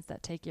moments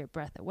that take your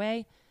breath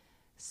away.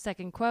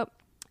 Second quote.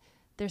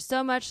 There's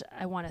so much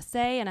I want to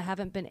say, and I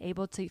haven't been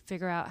able to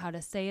figure out how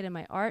to say it in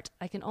my art.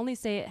 I can only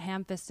say it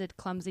ham-fisted,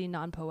 clumsy,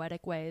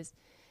 non-poetic ways.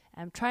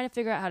 I'm trying to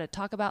figure out how to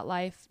talk about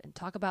life and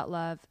talk about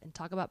love and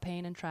talk about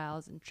pain and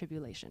trials and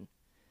tribulation.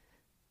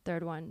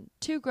 Third one,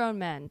 two grown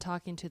men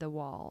talking to the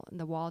wall and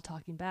the wall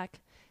talking back.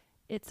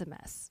 It's a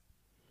mess.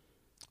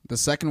 The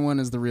second one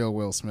is the real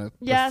Will Smith.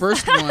 Yes. The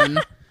first one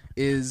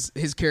is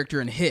his character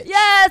in Hitch.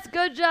 Yes,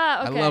 good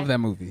job. Okay. I love that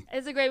movie.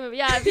 It's a great movie.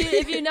 Yeah,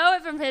 if you know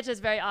it from Hitch,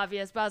 it's very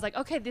obvious. But I was like,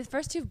 okay, these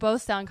first two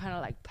both sound kind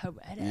of like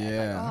poetic.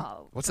 Yeah. Like,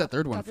 oh, what's that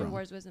third one from?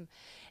 Words, wisdom.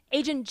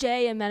 Agent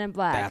J and Men in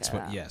Black. That's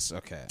what. Yes.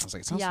 Okay. I was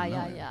like, it sounds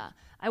familiar. Yeah.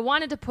 I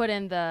wanted to put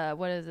in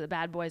the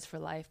Bad Boys for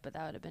Life, but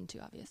that would have been too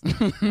obvious.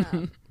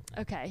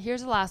 Okay,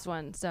 here's the last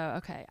one. So,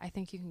 okay, I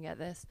think you can get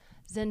this.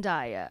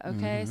 Zendaya.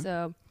 Okay,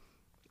 so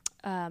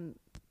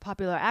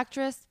popular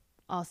actress.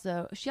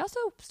 She also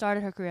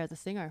started her career as a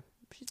singer.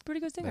 She's a pretty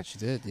good singer. That she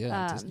did,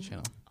 yeah. Disney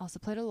Channel. Also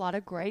played a lot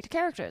of great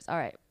characters. All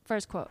right,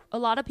 first quote. A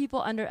lot of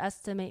people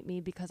underestimate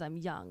me because I'm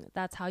young.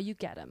 That's how you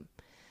get them.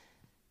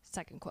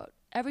 Second quote.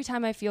 Every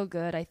time I feel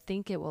good, I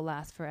think it will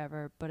last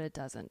forever, but it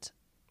doesn't.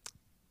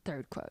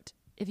 Third quote.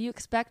 If you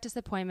expect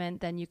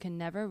disappointment, then you can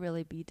never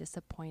really be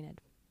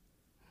disappointed.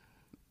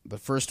 The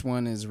first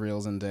one is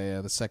real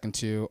Zendaya. The second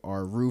two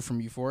are Rue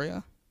from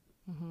Euphoria.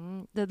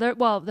 Mm-hmm.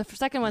 The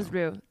second one's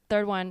Rue.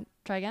 Third one,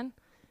 try again.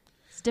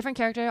 It's a different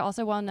character,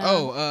 also well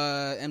known.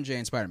 MJ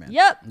and Spider-Man.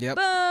 Yep.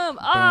 Boom.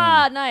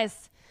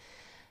 Nice.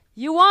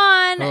 You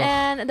won,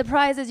 and the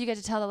prize is you get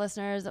to tell the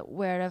listeners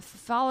where to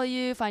follow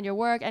you, find your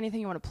work,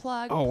 anything you want to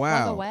plug. Oh,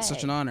 wow.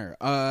 Such an honor.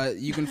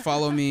 You can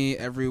follow me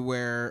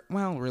everywhere.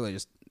 Well, really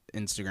just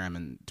Instagram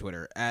and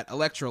Twitter at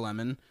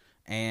ElectroLemon.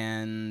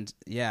 And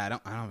yeah, I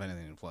don't have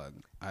anything to plug.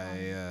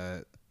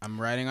 I'm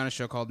writing on a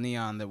show called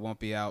Neon that won't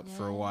be out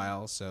for a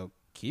while, so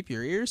keep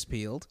your ears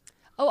peeled.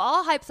 Oh,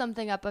 I'll hype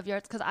something up of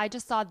yours because I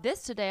just saw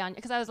this today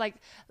because I was like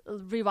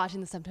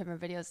rewatching the September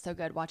video. It's so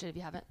good. Watch it if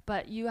you haven't.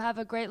 But you have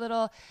a great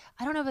little,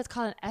 I don't know if it's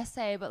called an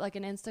essay, but like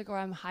an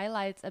Instagram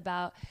highlights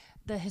about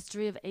the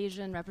history of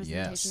Asian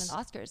representation in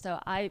Oscars. So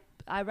I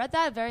read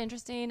that. Very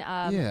interesting.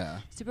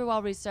 Super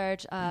well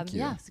researched. So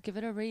give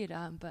it a read.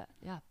 But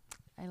yeah.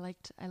 I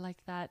liked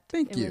that.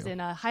 Thank you. It was in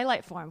a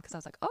highlight form because I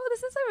was like, oh,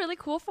 this is a really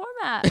cool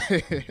format.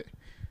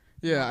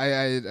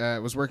 I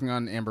was working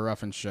on Amber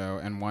Ruffin's show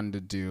and wanted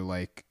to do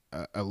like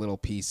a little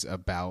piece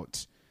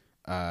about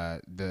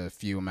the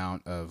few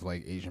amount of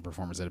like Asian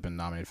performers that have been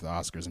nominated for the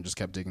Oscars, and just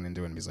kept digging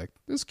into it. And he's like,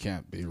 this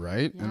can't be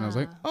right. And I was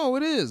like, oh,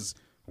 it is.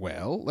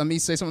 Well, let me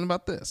say something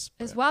about this.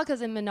 As well,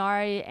 because in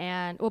Minari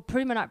and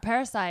Pre-Minari,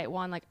 Parasite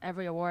won like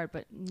every award,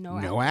 but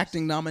no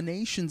acting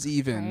nominations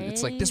even. Crazy.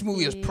 It's like, this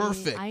movie is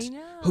perfect. I know.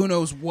 Who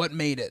knows what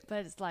made it?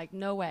 But it's like,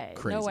 no way.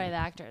 Crazy. No way the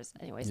actors.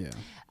 Anyways, you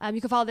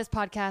can follow this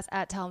podcast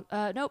at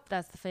nope,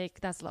 that's the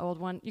fake. That's the old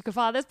one. You can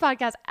follow this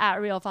podcast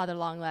at Real Father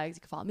Longlegs.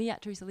 You can follow me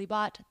at Teresa Lee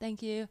Bott.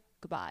 Thank you.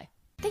 Goodbye.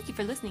 Thank you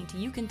for listening to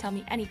You Can Tell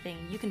Me Anything.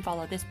 You can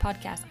follow this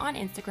podcast on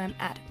Instagram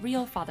at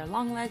Real Father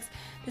Longlegs.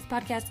 This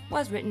podcast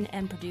was written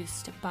and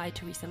produced by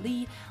Teresa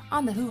Lee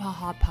on the Hoo Ha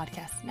Ha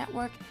Podcast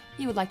Network. If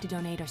you would like to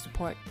donate or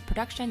support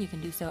production, you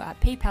can do so at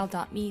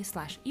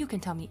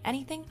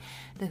paypal.me/YouCanTellMeAnything.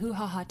 The Hoo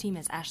Ha Ha team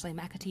is Ashley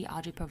McAtee,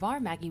 Audrey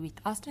Pavar, Maggie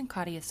Reith Austin,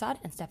 Claudia Assad,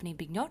 and Stephanie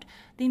Bignot.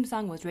 Theme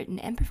song was written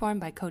and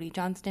performed by Cody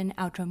Johnston.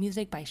 Outro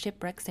music by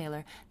Shipwreck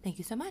Sailor. Thank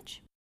you so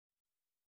much.